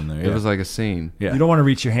what's going on there. It Yeah. was like a scene. yeah. You don't want to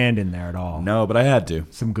reach your hand in there at all. No, but I had to.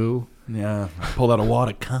 Some goo. Yeah. I pulled out a wad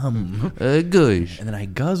of cum, Gosh. and then I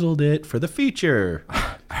guzzled it for the feature.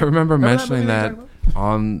 I remember mentioning movie that we were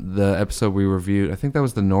on the episode we reviewed. I think that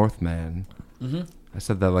was The Northman. I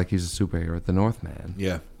said that like he's a superhero, the Northman.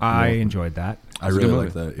 Yeah, I enjoyed that. I really good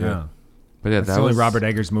like that. Yeah. But yeah, That's that the only was Robert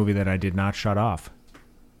Eggers movie that I did not shut off.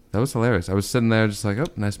 That was hilarious. I was sitting there just like, oh,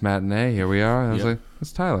 nice matinee. Here we are. I was Yep. like,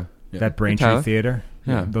 it's Tyler. That Braintree Tyler. Theater.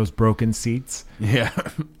 Yeah. Those broken seats. Yeah.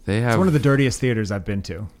 They have. It's one of the dirtiest theaters I've been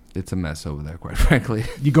to. It's a mess over there, quite frankly.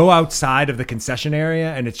 You go outside of the concession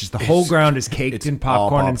area, and it's just the whole ground is caked it's in all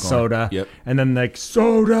popcorn and popcorn. soda. Yep. And then like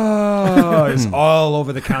soda is all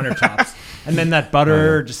over the countertops. And then that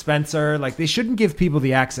butter dispenser. Like they shouldn't give people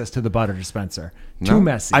the access to the butter dispenser. No. Too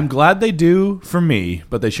messy. I'm glad they do for me,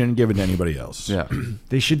 but they shouldn't give it to anybody else. Yeah.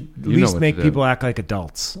 They should at You know least what make to do. people act like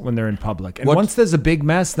adults when they're in public. And What- once there's a big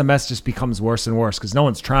mess, the mess just becomes worse and worse because no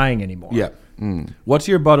one's trying anymore. Yeah. What's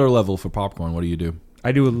your butter level for popcorn? What do you do?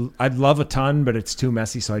 I'd love a ton, but it's too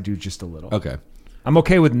messy, so I do just a little. Okay. I'm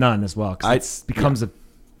okay with none as well I- because it becomes a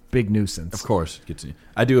big nuisance. Of course.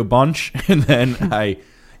 I do a bunch, and then I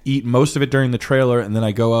eat most of it during the trailer, and then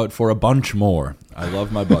I go out for a bunch more. I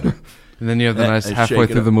love my butter. And then you have the nice I halfway shake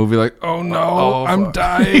it through up. the movie, like, oh no, Oh, I'm fuck.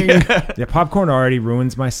 dying. Yeah, popcorn already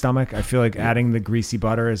ruins my stomach. I feel like adding the greasy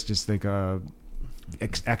butter is just like a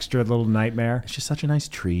extra little nightmare. It's just such a nice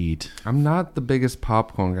treat. I'm not the biggest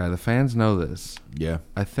popcorn guy. The fans know this. Yeah.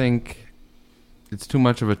 I think it's too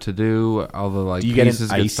much of a to-do. All the like Do you get an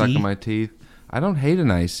pieces get stuck icy? in my teeth. I don't hate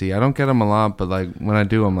an icy. I don't get them a lot, but like when I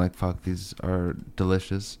do, I'm like, fuck, these are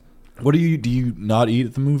delicious. What do you not eat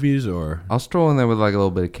at the movies, or I'll stroll in there with like a little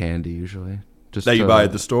bit of candy usually. Just that you to buy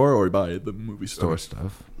at the store, or you buy at the movie store store?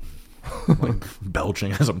 stuff. Like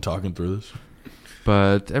belching as I'm talking through this.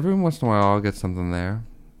 But every once in a while, I'll get something there.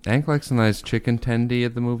 Hank likes a nice chicken tendy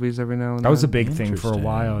at the movies every now and then. That was a big thing for a Interesting.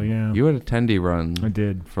 while. Yeah, You had a tendy run. I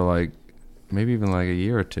did. For like, maybe even like a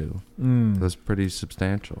year or two. It was pretty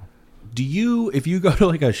substantial. Do you, if you go to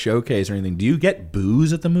like a showcase or anything, do you get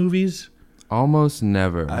booze at the movies? Almost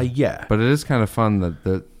never. Yeah. But it is kind of fun that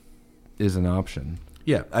that is an option.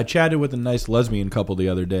 Yeah, I chatted with a nice lesbian couple the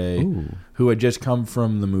other day Ooh. who had just come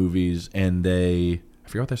from the movies, and I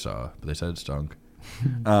forget what they saw, but they said it stunk.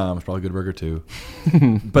 It's probably a good burger too.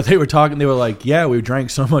 But they were talking, they were like, yeah, we drank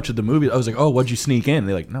so much at the movies. I was like, oh, what'd you sneak in?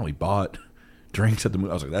 They're like, no, we bought drinks at the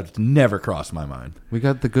movie. I was like, that's never crossed my mind. We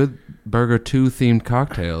got the Good Burger 2 themed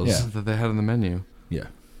cocktails Yeah. that they had on the menu. Yeah.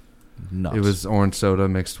 Nuts. It was orange soda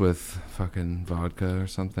mixed with fucking vodka or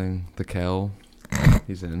something. The Kel.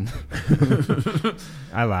 He's in.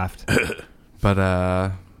 I laughed.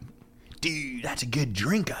 But Dude, that's a good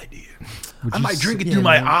drink idea. Would I you might drink s- it yeah, through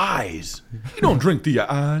my man. eyes. You don't drink through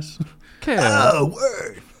your eyes. Kel. Oh,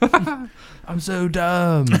 word. I'm so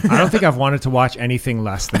dumb. I don't think I've wanted to watch anything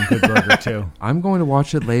less than Good Burger 2. I'm going to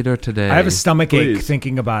watch it later today. I have a stomach ache Please.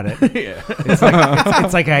 thinking about it. It's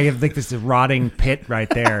like I have like this rotting pit right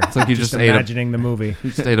there. It's like you just ate a- imagining the movie.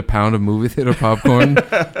 You just ate a pound of movie theater popcorn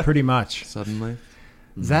Pretty much. suddenly.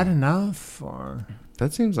 Is that enough? Or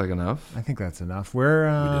That seems like enough. I think that's enough.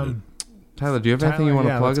 We're Tyler, do you have anything you Tyler, want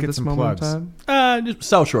to yeah, plug let's at get this some moment plugs. in time? Just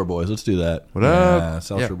South Shore Boys. Let's do that. What up? Yeah,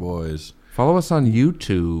 South Yeah. Shore Boys. Follow us on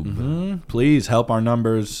YouTube. Please help our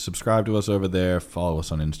numbers. Subscribe to us over there. Follow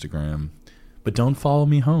us on Instagram. But don't follow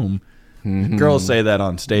me home. Girls say that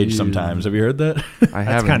on stage sometimes. Have you heard that? I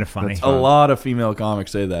haven't. kinda funny. That's A fun. lot of female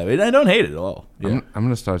comics say that. I don't hate it at all. Yeah. I'm going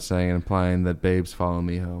to start saying and implying that babes follow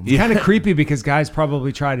me home. kind of creepy because guys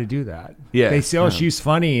probably try to do that. Yeah. They say, "Oh, she's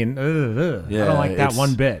funny," and I Yeah, don't like that it's-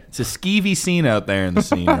 one bit. It's a skeevy scene out there in the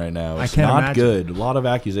scene right now. It's can't not imagine. good. A lot of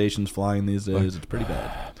accusations flying these days. It's pretty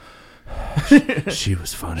bad. She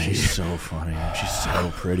was funny. She's so funny. She's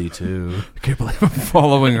so pretty too. I can't believe I'm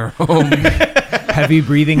following her home. Heavy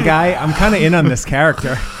breathing guy. I'm kind of in on this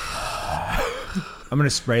character. I'm gonna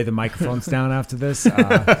spray the microphones down after this.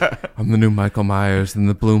 I'm the new Michael Myers in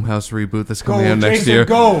the Bloomhouse reboot that's coming out next Jason, year.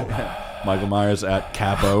 Go! Michael Myers at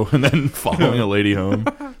Capo and then following a lady home.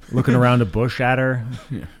 Looking around a bush at her,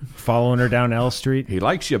 following her down L Street. He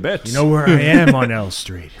likes your bits. You know where I am on L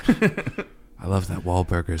Street. I love that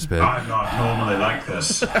Wahlburgers bit. I'm not normally like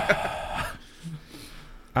this.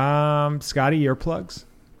 Scotty, your plugs,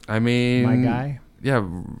 I mean, my guy. Yeah,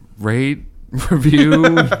 rate, review.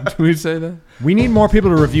 Do we say that? We need more people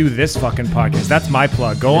to review this fucking podcast. That's my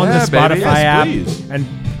plug. Go on the Yeah, Spotify baby. Yes, app please. and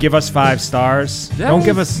give us 5 stars. Yes. Don't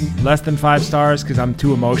give us less than 5 stars because I'm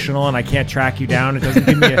too emotional and I can't track you down. It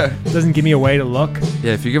doesn't give me a way to look.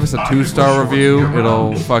 Yeah, if you give us a 2-star review,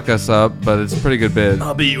 it'll fuck us up, but it's a pretty good bit.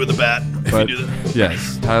 I'll beat you with a bat if But you do that.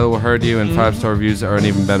 yes, Tyler will hurt you, and 5-star reviews are an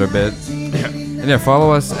even better bit. And yeah,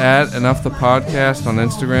 follow us at Enough the Podcast on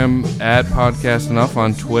Instagram, at Podcast Enough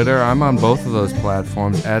on Twitter. I'm on both of those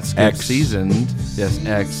platforms at Skip X. Seasoned. Yes,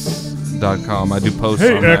 X. ankfit.com. I do posts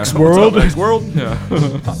Hey, on there. X World. X World? Yeah.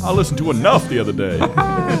 I listened to enough the other day.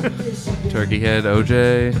 Turkey Head,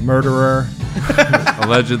 OJ, Murderer.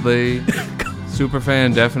 allegedly.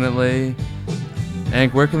 Superfan, definitely.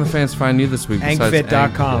 Ank, where can the fans find you this week? besides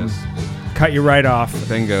Ankfit.com. Ank? Cut you right off. Yes.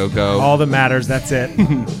 Bingo, go. All that matters. That's it.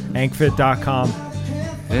 Ankfit.com.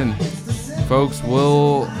 In. Folks,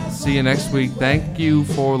 we'll see you next week. Thank you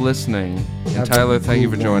for listening. And Tyler, thank you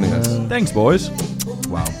for joining us. Thanks, boys.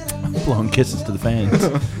 Wow. Blowing kisses to the fans.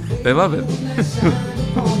 They love it.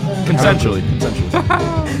 Consensually.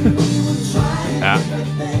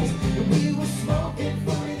 Ah.